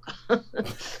walk. Going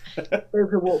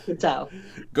for a walk yourself.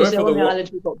 Going for on the the walk.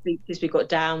 island, we've got beaches, we've got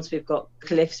downs, we've got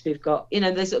cliffs, we've got, you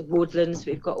know, there's woodlands,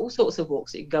 we've got all sorts of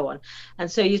walks that you can go on.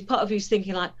 And so part of you's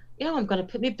thinking like, I'm going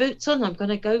to put my boots on, I'm going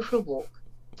to go for a walk.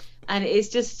 And it's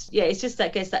just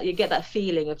that gets that you get that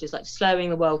feeling of just like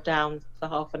slowing the world down for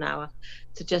half an hour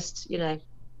to just, you know,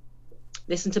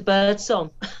 listen to birds song.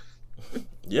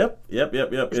 Yep.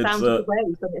 It's sounds of the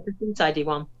waves, but it's a seaside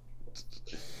one.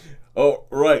 Oh,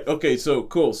 right. Okay, so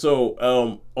cool.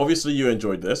 So obviously you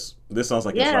enjoyed this. This sounds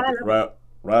like it's right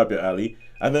up your alley.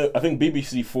 And then I think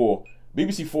BBC Four, they're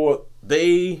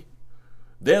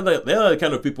the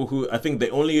kind of people who I think they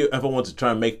only ever want to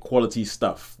try and make quality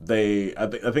stuff. I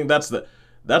think that's the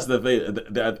thing.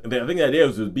 I think the idea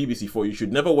is with BBC Four, you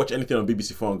should never watch anything on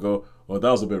BBC Four and go, "Oh, that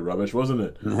was a bit rubbish, wasn't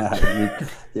it?"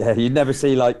 Yeah, you'd never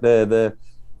see like the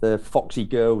Foxy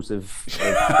Girls of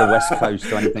the West Coast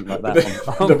or anything like that.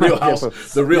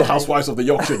 the Real Housewives of the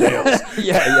Yorkshire Dales.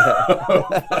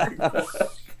 Yeah.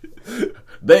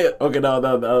 There's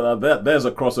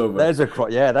a crossover.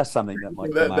 That's something that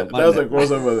might come out. There's a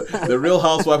crossover. The Real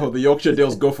Housewife of the Yorkshire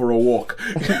Dales go for a walk.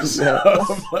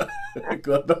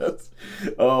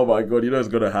 Oh my god, you know it's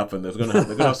gonna happen. They're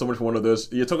gonna have somebody for one of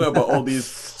those. You're talking about all these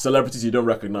celebrities you don't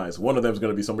recognize. One of them is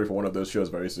gonna be somebody for one of those shows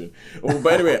very soon.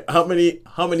 But anyway, how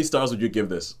many stars would you give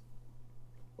this?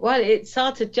 Well, it's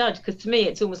hard to judge because to me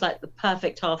it's almost like the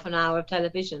perfect half an hour of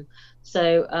television.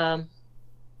 So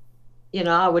you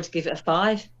know, I would give it a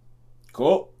 5.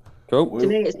 Cool. To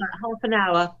me, it's like half an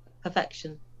hour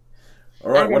perfection.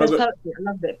 All right. And there's poetry. I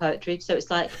love a bit of poetry, so it's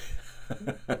like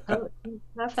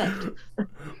perfect.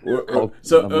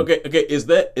 So okay. Is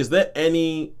there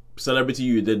any celebrity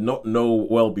you did not know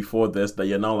well before this that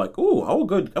you're now like, oh, I'm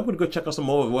gonna go check out some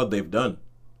more of what they've done?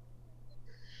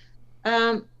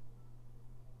 There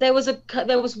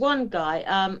was one guy.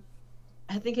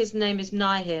 I think his name is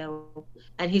Nihil,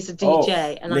 and he's a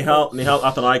DJ. And Nihal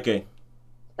Athanaike.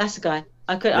 That's the guy.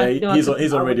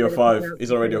 He's on Radio 5.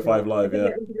 He's on Radio 5 Live.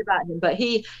 Yeah. About him, but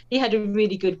he had a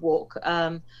really good walk,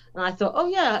 and I thought, oh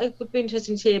yeah, it would be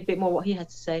interesting to hear a bit more what he had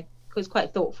to say because it's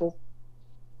quite thoughtful.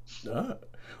 All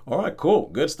right, cool,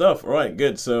 good stuff. All right,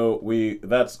 good. So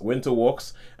that's Winter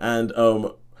Walks, and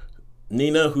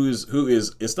Nina, who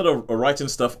is instead of writing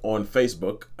stuff on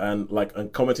Facebook and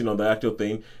commenting on the actual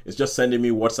thing, is just sending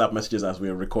me WhatsApp messages as we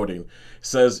are recording.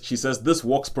 She says this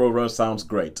Walks program sounds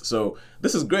great. So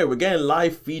this is great. We're getting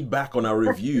live feedback on our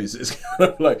reviews. It's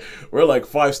kind of like we're like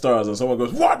 5 stars, and someone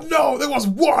goes, "What? No, there was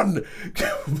 1."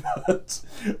 But,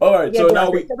 all right, so now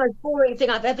it's the most boring thing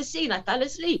I've ever seen. I fell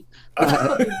asleep.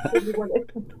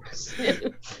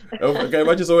 Okay,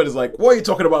 imagine someone is like, "What are you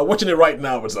talking about? Watching it right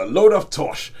now? It's a load of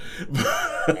tosh."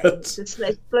 It's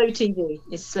slow TV.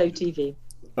 It's slow TV.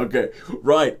 Okay,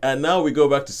 right, and now we go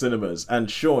back to cinemas. And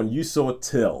Sean, you saw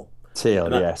Till.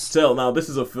 Yes. Till. Now, this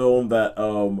is a film that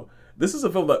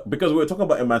because we were talking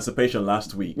about emancipation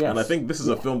last week, yes. And I think this is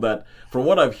a film that, from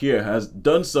what I've heard, has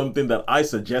done something that I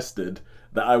suggested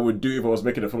that I would do if I was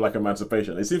making a film like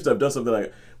Emancipation. It seems to have done something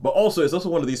like, but also it's also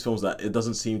one of these films that it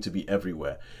doesn't seem to be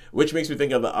everywhere, which makes me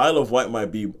think that the Isle of Wight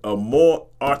might be a more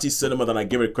arty cinema than I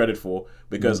give it credit for,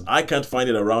 because I can't find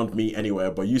it around me anywhere,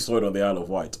 but you saw it on the Isle of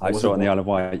Wight. I saw it on the Isle of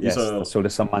Wight, yes. I saw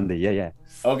this on Monday, yeah.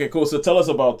 Okay, cool. So tell us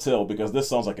about Till, because this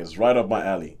sounds like it's right up my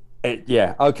alley.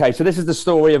 Okay, so this is the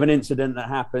story of an incident that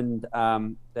happened.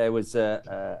 There was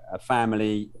a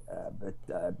family,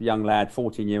 a young lad,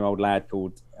 14-year-old lad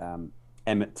called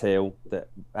Emmett Till, that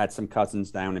had some cousins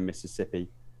down in Mississippi,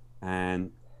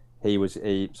 and he was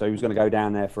going to go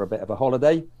down there for a bit of a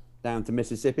holiday down to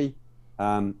Mississippi,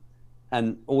 and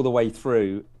all the way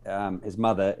through, his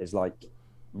mother is like,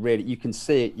 really, you can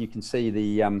see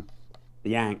the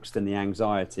angst and the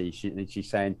anxiety. She's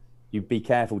saying, you be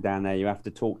careful down there, you have to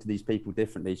talk to these people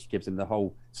differently. She gives him the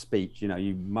whole speech,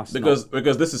 you must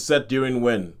because this is set during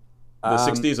when, the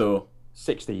 60s or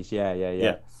 60s,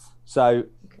 yeah. So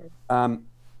and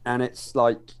it's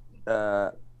like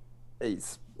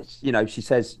it's she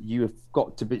says you've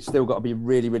still got to be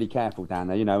really, really careful down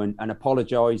there, and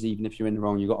apologize even if you're in the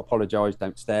wrong. You've got to apologize,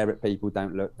 don't stare at people,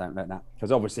 don't look that,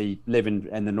 because obviously living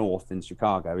in the north in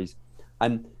Chicago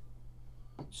and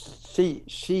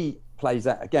she plays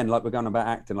that again, like we're going about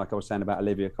acting, like I was saying about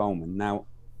Olivia Colman. Now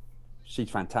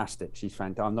she's fantastic.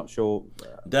 I'm not sure.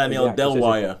 Danielle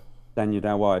Delwire. Daniel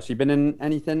Day Lewis. Has she been in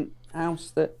anything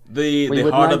else that The we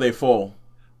would Harder know? They Fall.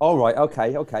 All right.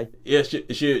 Okay. Yeah, she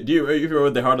do you if you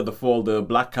remember The Harder They Fall, the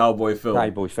Black Cowboy film?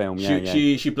 Cowboy film. Yeah.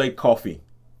 She played Coffee.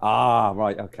 Ah,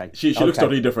 right. Okay. She looks Okay.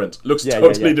 totally different. Looks Yeah,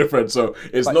 totally yeah. different. So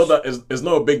it's But not that it's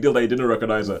not a big deal that you didn't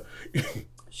recognize her.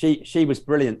 She was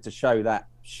brilliant to show that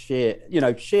sheer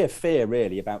fear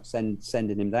really about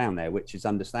sending him down there, which is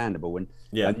understandable. And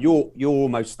Yeah. and you're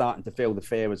almost starting to feel the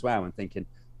fear as well and thinking,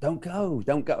 don't go,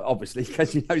 obviously,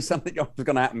 because you know something else is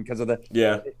going to happen because of the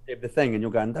thing, and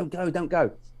you're going, don't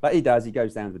go. But he does. He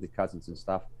goes down with his cousins and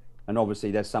stuff, and obviously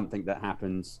there's something that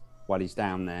happens while he's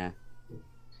down there.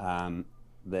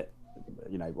 That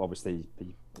obviously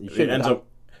he It should ends up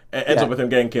with him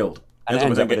getting killed. And Ends up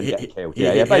ends up with him he- getting killed. he-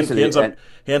 Yeah, he- yeah. he- Basically,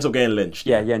 he ends up getting lynched.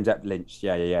 yeah, he ends up lynched.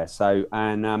 Yeah. So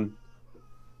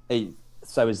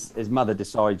his mother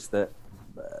decides that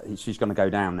she's going to go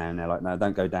down there, and they're like, no,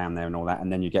 don't go down there, and all that.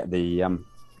 And then you get the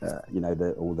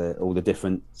all the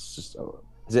different.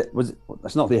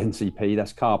 That's not the NCP.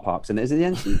 That's car parks, and is it the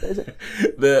NCP? Is it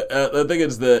The thing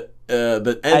is the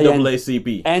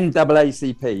NAACP.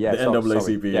 NAACP? Yeah, The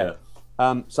NAACP.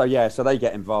 Yeah. So they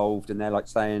get involved, and they're like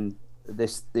saying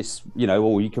this,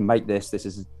 oh, you can make this. This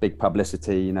is big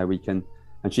publicity. We can.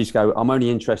 And she's go, I'm only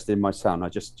interested in my son. I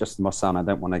just my son. I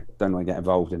don't want to get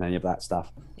involved in any of that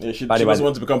stuff. Yeah, she Anyway, doesn't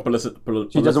want to become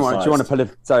politicized. She doesn't want. She want to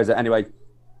politicize it anyway.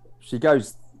 She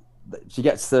goes. She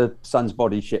gets the son's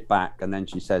body shipped back, and then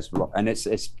she says, and it's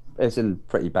in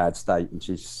pretty bad state. And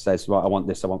she says, right, I want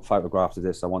this. I want photographs of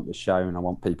this. I want this shown. I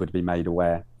want people to be made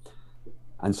aware.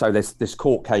 And so there's this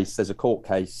court case. There's a court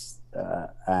case,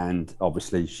 and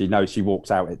obviously she knows. She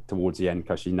walks out towards the end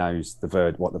because she knows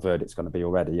what the verdict's going to be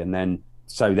already. And then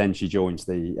she joins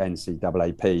the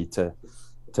NCAAP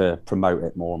to promote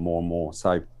it more and more and more.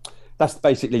 So that's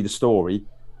basically the story.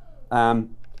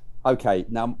 Okay,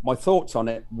 now my thoughts on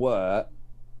it were,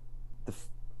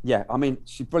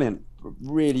 she's brilliant,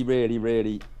 really, really,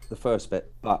 really the first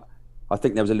bit, but I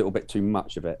think there was a little bit too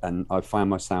much of it, and I found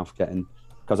myself getting,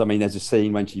 because there's a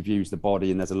scene when she views the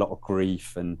body and there's a lot of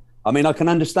grief, and I can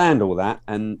understand all that,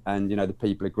 and the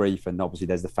people of grief, and obviously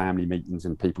there's the family meetings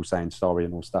and people saying sorry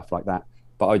and all stuff like that,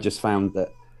 but I just found that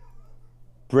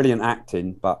brilliant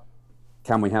acting, but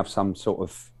can we have some sort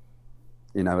of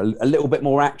a little bit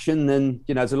more action than,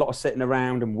 there's a lot of sitting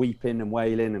around and weeping and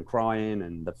wailing and crying,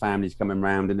 and the family's coming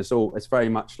round, and it's very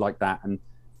much like that. And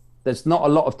there's not a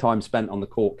lot of time spent on the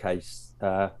court case.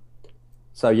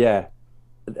 So yeah,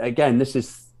 again, this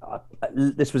was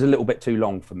a little bit too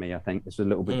long for me. I think this was a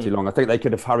little bit too long. I think they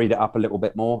could have hurried it up a little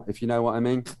bit more, if you know what I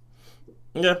mean.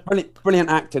 Yeah. Brilliant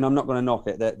acting. I'm not going to knock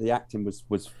it. The acting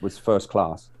was first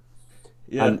class.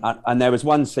 Yeah. And there was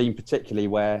one scene particularly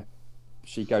where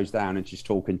she goes down and she's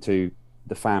talking to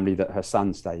the family that her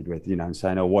son stayed with, and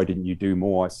saying, oh, why didn't you do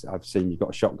more? I've seen you've got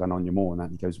a shotgun on your more, and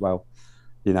that. He goes, well,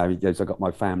 he goes, I got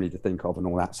my family to think of and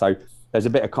all that. So there's a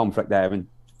bit of conflict there, and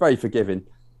very forgiving.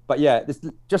 But yeah, it's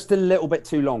just a little bit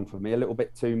too long for me, a little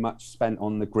bit too much spent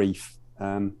on the grief.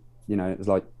 It was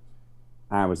like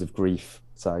hours of grief.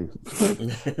 So,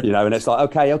 and it's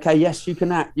like, okay, yes, you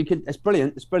can act. It's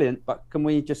brilliant. But can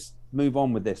we just move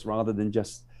on with this rather than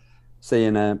just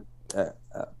seeing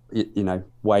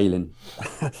wailing?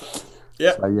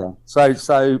 Yeah.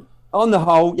 So on the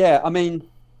whole, yeah, I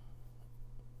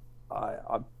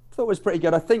thought it was pretty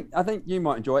good. I think you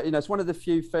might enjoy it. It's one of the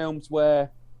few films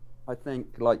where I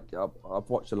think, like, I've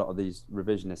watched a lot of these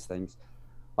revisionist things.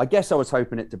 I guess I was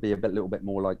hoping it to be a little bit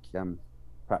more like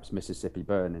perhaps Mississippi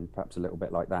Burning, perhaps a little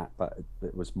bit like that, but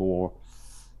it was more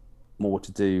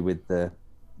to do with the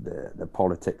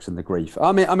politics and the grief.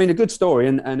 I mean, a good story,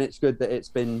 and it's good that it's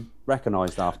been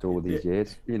recognised after all these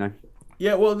years.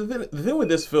 Yeah, well, the thing with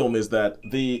this film is that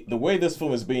the way this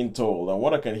film is being told, and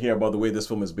what I can hear about the way this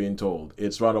film is being told,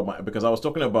 it's right up my, because I was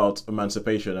talking about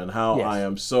emancipation and how Yes. I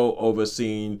am so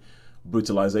overseeing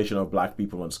brutalization of black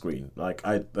people on screen.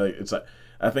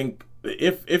 I think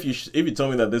if you tell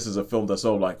me that this is a film that's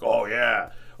all like, oh yeah,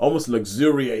 almost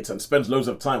luxuriates and spends loads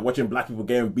of time watching black people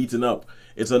getting beaten up,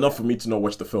 it's enough for me to not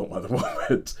watch the film at the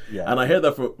moment. Yeah. And I hear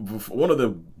that for one of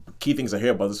the key things I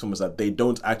hear about this film is that they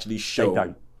don't actually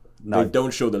show. No. They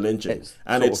don't show the lynching,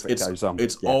 It goes on.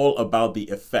 all about the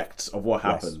effects of what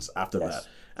Yes. happens after Yes.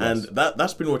 that, and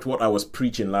that's pretty much what I was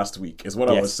preaching last week. Is what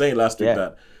I Yes. was saying last week, Yeah.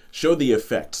 that show the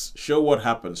effects, show what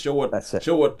happens, That's it.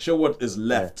 show what is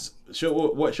left, show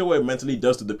what it mentally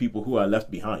does to the people who are left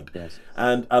behind. Yes.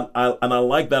 And I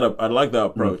like that. I like that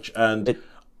approach, and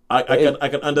I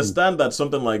can understand that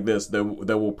something like this, there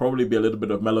will probably be a little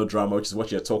bit of melodrama, which is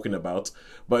what you're talking about.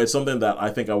 But it's something that I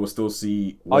think I will still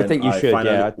see when I think you should.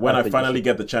 Finally, when I think finally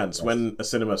get the chance, when a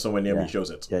cinema somewhere near me shows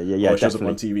it, or it shows up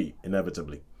on TV,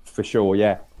 inevitably. For sure,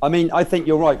 yeah. I mean, I think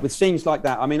you're right with scenes like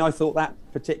that. I mean, I thought that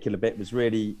particular bit was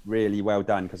really, really well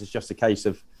done because it's just a case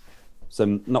of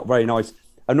some not very nice.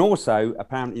 And also,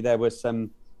 apparently, there were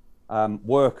some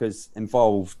workers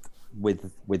involved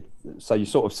with. So you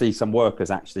sort of see some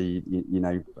workers actually,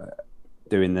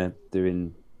 doing the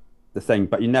thing,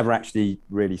 but you never actually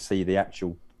really see the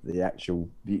actual.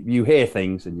 You hear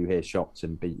things and you hear shots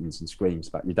and beatings and screams,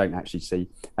 but you don't actually see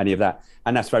any of that.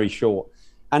 And that's very short,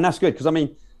 and that's good because I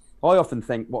mean. I often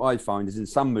think what I find is in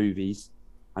some movies,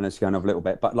 and it's going off a little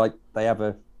bit, but like they have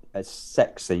a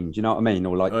sex scene, do you know what I mean?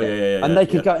 Or like, and they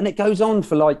could go, and it goes on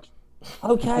for like,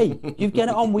 okay, you get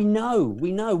it on. We know.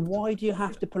 Why do you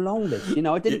have to prolong this?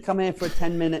 I didn't come here for a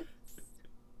 10-minute,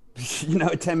 a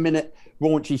 10-minute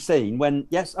raunchy scene. When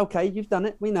yes, okay, you've done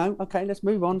it. We know. Okay, let's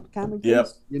move on. Can we?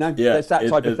 Please? There's that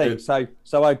type of thing. So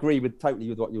I agree totally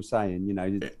with what you're saying.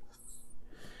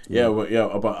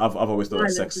 But I've always thought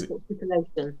that sexy.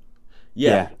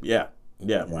 Yeah.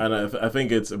 And I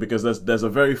think it's because there's a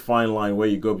very fine line where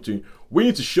you go between we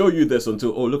need to show you this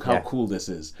until look how cool this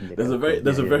is. There's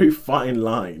a very fine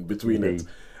line between it,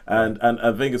 and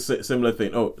I think it's a similar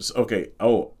thing. I've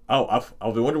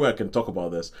been wondering where I can talk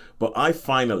about this, but I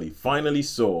finally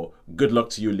saw Good Luck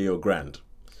to You, Leo Grand.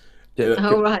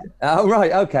 Oh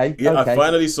right, okay. Yeah, okay. I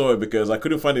finally saw it because I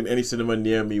couldn't find it in any cinema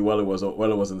near me while it was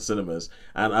in cinemas,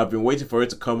 and I've been waiting for it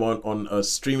to come on a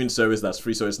streaming service that's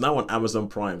free. So it's now on Amazon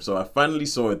Prime. So I finally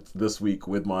saw it this week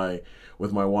with my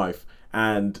wife,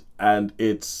 and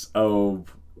it's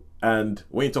and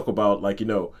when you talk about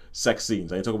sex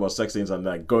scenes, and you talk about sex scenes and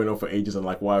like going on for ages and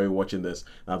like why are we watching this?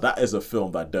 Now that is a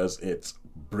film that does it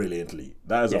brilliantly.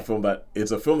 That is a film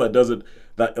that does it.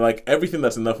 That like everything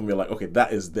that's enough for me, like okay,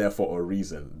 that is there for a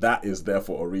reason.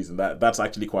 That's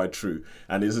actually quite true,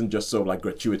 and it isn't just sort of like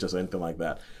gratuitous or anything like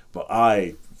that. But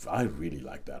I really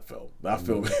like that film. That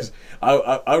film is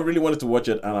I really wanted to watch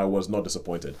it, and I was not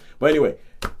disappointed. But anyway,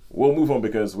 we'll move on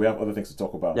because we have other things to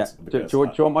talk about. Yeah. Do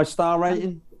you want my star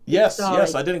rating? Yes.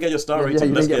 I didn't get your star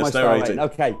rating. Let's get a star rating.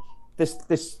 Okay.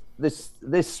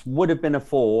 This would have been a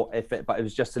 4 but it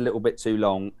was just a little bit too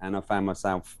long, and I found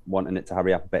myself wanting it to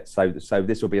hurry up a bit. So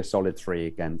this will be a solid 3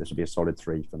 again. This will be a solid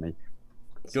 3 for me.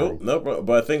 Cool. No, but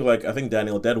I think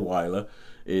Daniel Deadwyler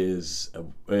is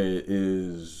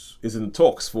in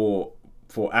talks for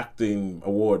acting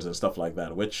awards and stuff like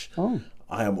that, which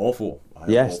I am all for.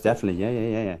 Yes, definitely.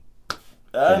 Yeah.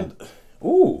 And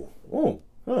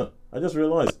I just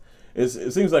realized.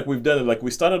 It seems like we've done it. Like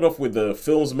we started off with the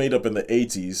films made up in the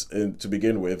 80s to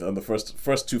begin with, and the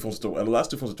first two films and the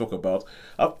last two films to talk about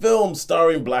are films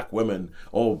starring black women,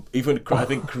 or even I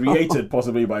think created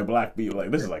possibly by black people.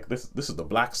 This is the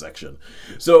black section.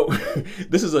 So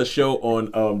this is a show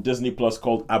on Disney Plus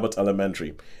called Abbott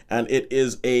Elementary, and it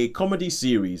is a comedy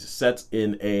series set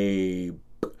in a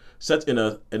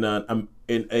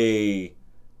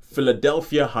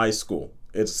Philadelphia high school.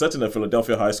 It's set in a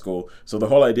Philadelphia high school. So the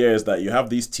whole idea is that you have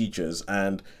these teachers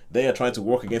and they are trying to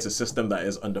work against a system that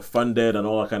is underfunded and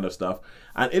all that kind of stuff.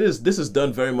 And this is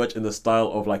done very much in the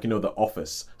style of The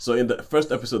Office. So in the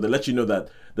first episode, they let you know that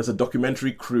there's a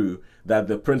documentary crew that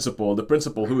the principal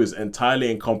who is entirely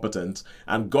incompetent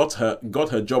and got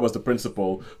her job as the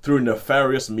principal through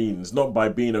nefarious means, not by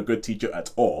being a good teacher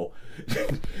at all.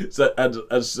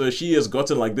 So she has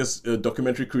gotten this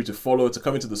documentary crew to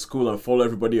come into the school and follow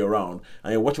everybody around,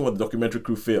 and you're watching what the documentary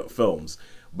crew films.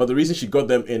 But the reason she got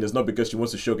them in is not because she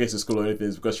wants to showcase the school or anything,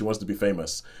 it's because she wants to be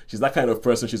famous. She's that kind of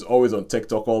person. She's always on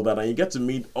TikTok, all that. And you get to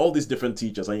meet all these different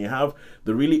teachers. And you have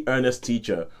the really earnest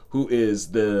teacher, who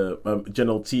is the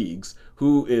Janelle Teagues,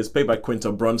 who is played by Quinta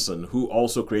Brunson, who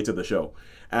also created the show.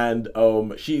 And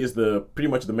she is pretty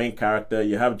much the main character.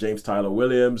 You have James Tyler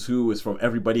Williams, who is from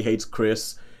Everybody Hates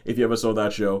Chris, if you ever saw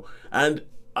that show. And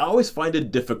I always find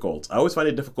it difficult.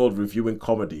 Reviewing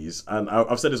comedies, and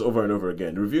I've said this over and over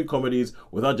again, reviewing comedies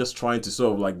without just trying to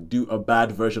sort of do a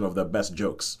bad version of the best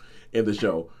jokes in the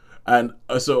show. And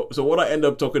so what I end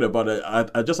up talking about,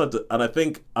 I just had to, and I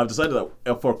think I've decided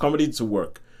that for a comedy to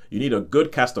work, you need a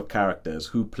good cast of characters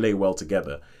who play well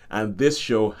together. And this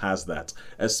show has that,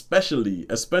 especially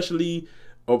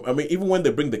even when they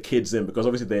bring the kids in, because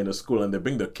obviously they're in the school and they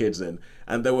bring the kids in.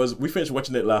 And we finished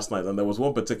watching it last night, and there was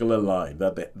one particular line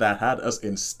that had us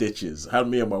in stitches, had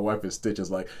me and my wife in stitches.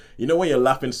 When you're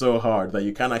laughing so hard that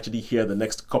you can't actually hear the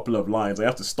next couple of lines, I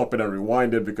have to stop it and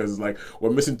rewind it because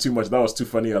we're missing too much. That was too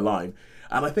funny a line.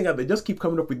 And I think that they just keep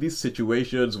coming up with these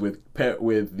situations with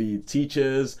the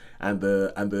teachers and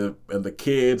the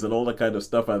kids and all that kind of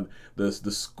stuff, and the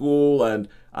school. And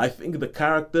I think the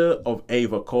character of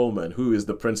Ava Coleman, who is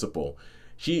the principal,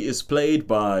 she is played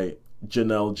by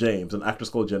Janelle James, an actress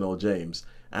called Janelle James.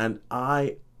 And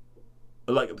I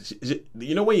like,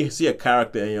 you know, when you see a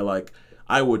character and you're like,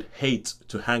 I would hate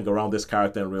to hang around this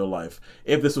character in real life.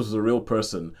 If this was a real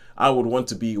person, I would want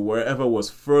to be wherever was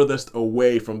furthest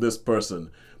away from this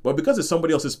person. But because it's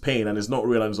somebody else's pain and it's not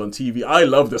real and it's on TV, I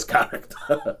love this character.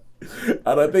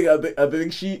 And I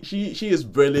think she is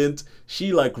brilliant.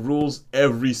 She like rules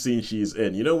every scene she's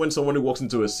in. You know, when someone walks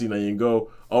into a scene and you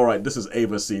go, all right, this is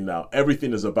Ava's scene now.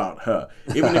 Everything is about her.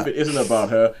 Even if it isn't about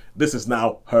her, this is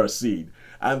now her scene.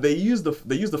 And they use the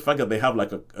fact that they have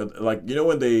like like, you know,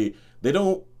 when they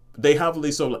have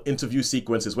these sort of interview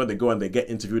sequences where they go and they get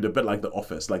interviewed, a bit like The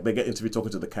Office, like they get interviewed talking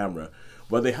to the camera.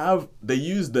 But they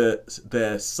use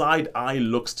the side eye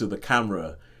looks to the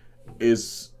camera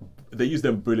they use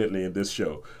them brilliantly in this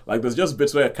show. Like there's just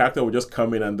bits where a character will just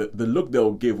come in and the look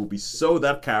they'll give will be so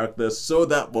that character, so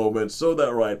that moment, so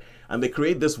that right, and they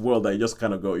create this world that you just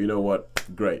kind of go, you know what,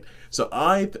 great. So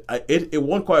it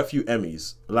won quite a few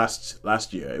Emmys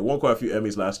last year. It won quite a few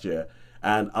Emmys last year.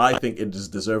 And I think it is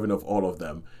deserving of all of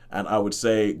them. And I would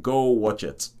say go watch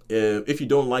it. If you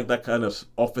don't like that kind of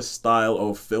Office style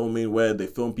of filming where they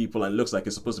film people and it looks like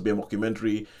it's supposed to be a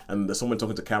mockumentary and there's someone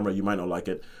talking to camera, you might not like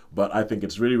it. But I think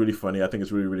it's really, really funny. I think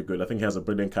it's really, really good. I think it has a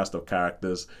brilliant cast of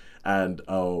characters. And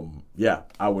yeah,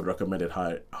 I would recommend it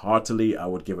heartily. I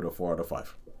would give it a 4 out of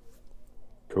 5.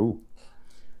 Cool.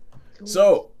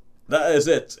 So that is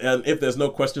it. And if there's no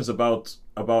questions about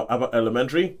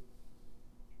Elementary,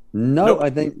 no, nope. I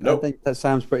think that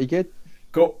sounds pretty good.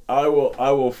 Cool. I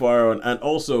will fire on. And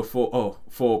also for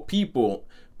people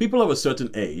of a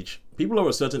certain age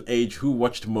who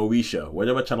watched Moesha,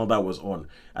 whatever channel that was on.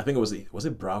 I think was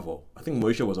it Bravo? I think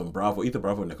Moesha was on Bravo, either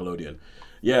Bravo or Nickelodeon.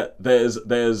 Yeah, there's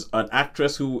an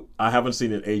actress who I haven't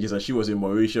seen in ages, and she was in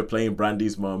Moesha playing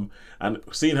Brandy's mom, and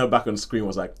seeing her back on screen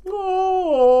was like,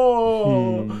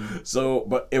 oh. So,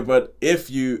 but if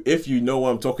you know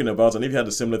what I'm talking about, and if you had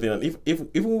a similar thing, and if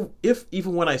even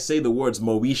when I say the words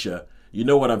Moesha, you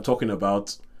know what I'm talking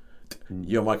about,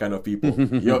 you're my kind of people.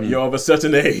 You're of a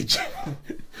certain age.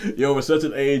 You're of a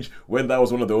certain age when that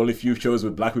was one of the only few shows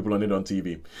with black people on it on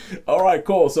TV. All right,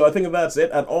 cool. So I think that's it,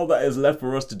 and all that is left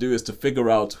for us to do is to figure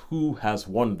out who has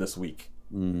won this week.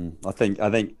 I think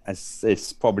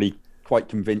it's probably quite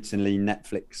convincingly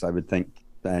Netflix, I would think,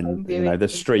 and the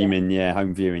streaming,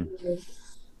 home viewing.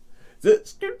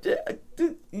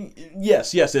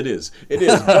 Yes, it is. It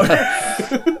is.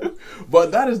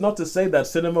 But that is not to say that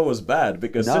cinema was bad,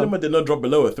 because cinema did not drop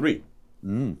below a 3.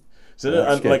 So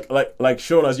and like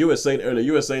Sean, as you were saying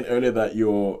earlier that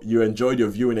you enjoyed your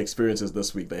viewing experiences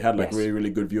this week. They had really,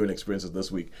 really good viewing experiences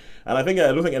this week. And I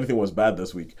don't think anything was bad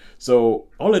this week. So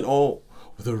all in all,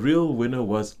 the real winner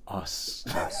was us.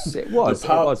 It was. It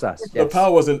was us. The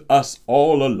power was in us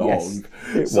all along.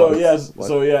 It's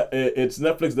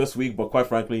Netflix this week, but quite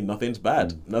frankly, nothing's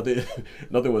bad. Nothing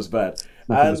was bad.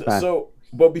 So,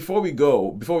 but before we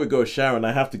go, Sharon,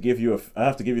 I have to give you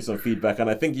some feedback, and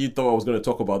I think you thought I was going to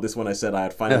talk about this when I said I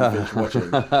had finally finished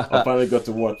watching. I finally got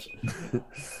to watch.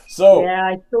 So yeah,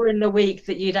 I saw in the week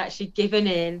that you'd actually given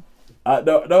in.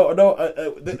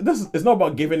 No. This is not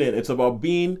about giving in. It's about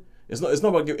being. It's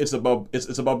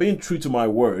about being true to my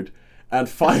word, and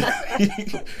finally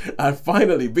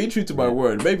being true to my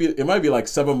word. Maybe it might be like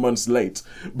 7 months late,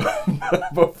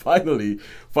 but finally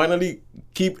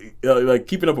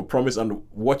keeping up a promise and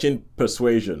watching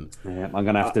Persuasion. Yeah, I'm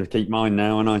gonna have to keep mine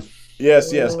now, aren't I?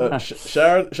 Yes.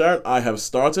 Sharon, I have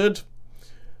started.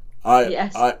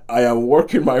 I am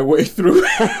working my way through. You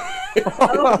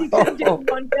can do it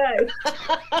one go.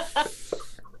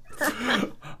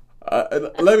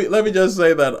 Let me just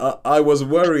say that I was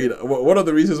worried. One of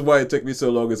the reasons why it took me so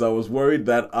long is I was worried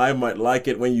that I might like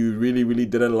it when you really, really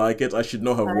didn't like it. I should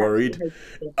not have worried.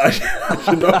 I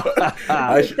should not have.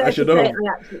 I should not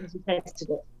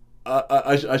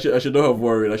have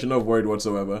worried. I should not have worried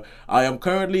whatsoever. I am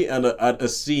currently at a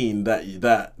scene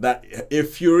that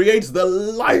infuriates the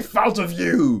life out of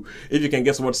you. If you can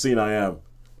guess what scene I am.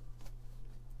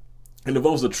 It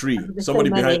involves a tree. Somebody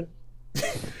behind.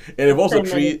 It involves a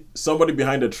tree. Somebody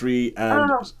behind a tree,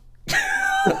 and.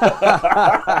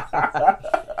 I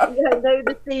don't know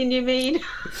the scene you mean.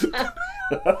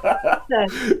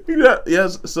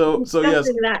 Yes. So yes.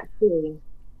 That scene.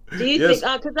 Do you think?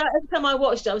 Because every time I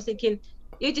watched it, I was thinking,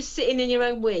 you're just sitting in your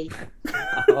own wee.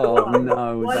 Oh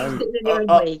no! Why are you Don't. sitting in your own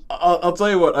way? I'll tell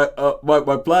you what.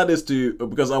 My plan is to,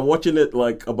 because I'm watching it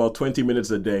like about 20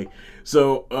 minutes a day.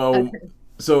 So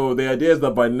so the idea is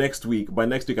that by next week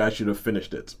I should have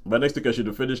finished it. By next week I should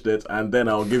have finished it, and then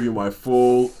I'll give you my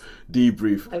full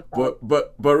debrief. Okay.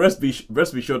 But rest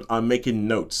be sure I'm making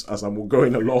notes as I'm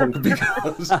going along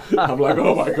because I'm like,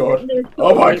 oh my god,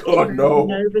 no.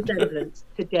 No resemblance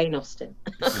to Jane Austen.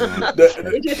 The- What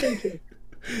are you thinking?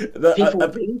 People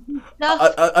reading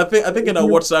stuff. I think in our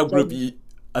WhatsApp group,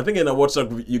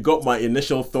 you got my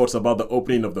initial thoughts about the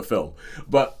opening of the film,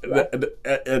 but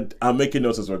I'm making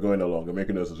notes as we're going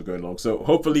along. So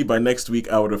hopefully by next week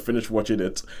I would have finished watching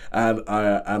it, and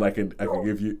I can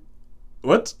give you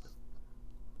what?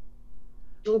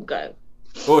 You'll go.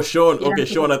 Oh, Sean. Yeah. Okay,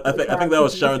 Sean. I think that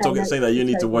was Sharon saying that you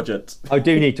need to watch it. I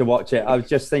do need to watch it. I was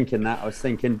just thinking that. I was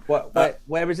thinking,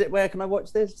 where is it? Where can I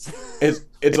watch this? It's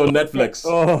on Netflix.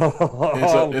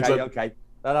 Okay.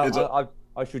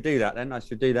 I should do that then. I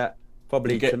should do that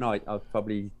probably tonight. I'll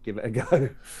probably give it a go.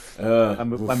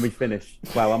 When we finish.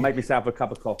 Well, I'll make myself a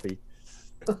cup of coffee.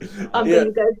 I'm going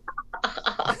to go.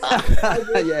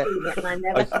 Yeah. And I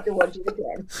never have to watch it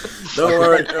again. Don't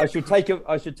worry. I should take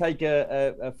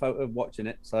a photo of watching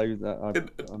it so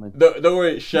that Don't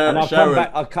worry, Sharon. and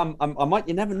I'll come back. I might.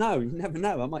 You never know. You never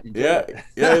know. I might enjoy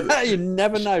it. You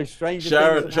never know. Stranger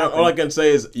Sharon, things have all I can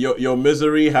say is your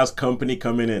misery has company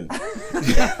coming in.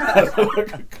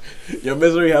 Your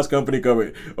misery has company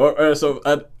coming. So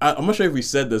I'm not sure if we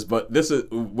said this, but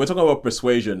we're talking about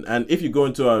Persuasion, and if you go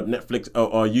into our Netflix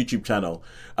or YouTube channel,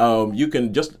 you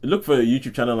can just look for the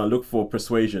YouTube channel and look for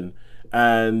Persuasion,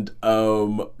 and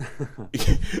look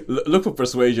for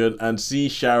Persuasion and see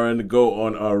Sharon go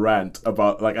on a rant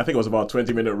about, like, I think it was about a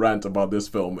 20-minute rant about this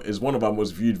film. It's one of our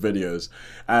most viewed videos,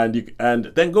 and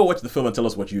then go watch the film and tell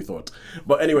us what you thought.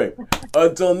 But anyway,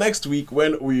 until next week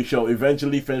when we shall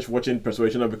eventually finish watching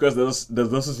Persuasion, and because there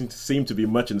doesn't seem to be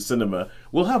much in cinema,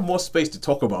 we'll have more space to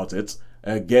talk about it.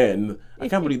 Again, I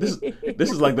can't believe this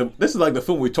is like the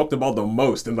film we talked about the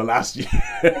most in the last year.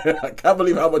 I can't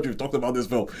believe how much we've talked about this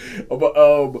film.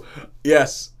 But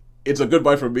yes, it's a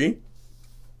goodbye from me.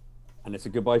 And it's a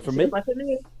goodbye from me. Goodbye from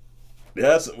me.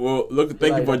 Yes, well, look,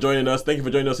 thank you for joining us. Thank you for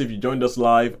joining us if you joined us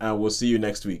live, and we'll see you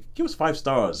next week. Give us 5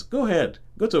 stars. Go ahead.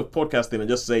 Go to podcasting and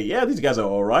just say, yeah, these guys are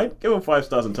all right. Give them 5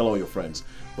 stars and tell all your friends.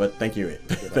 But thank you.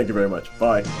 Thank you very much.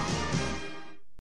 Bye.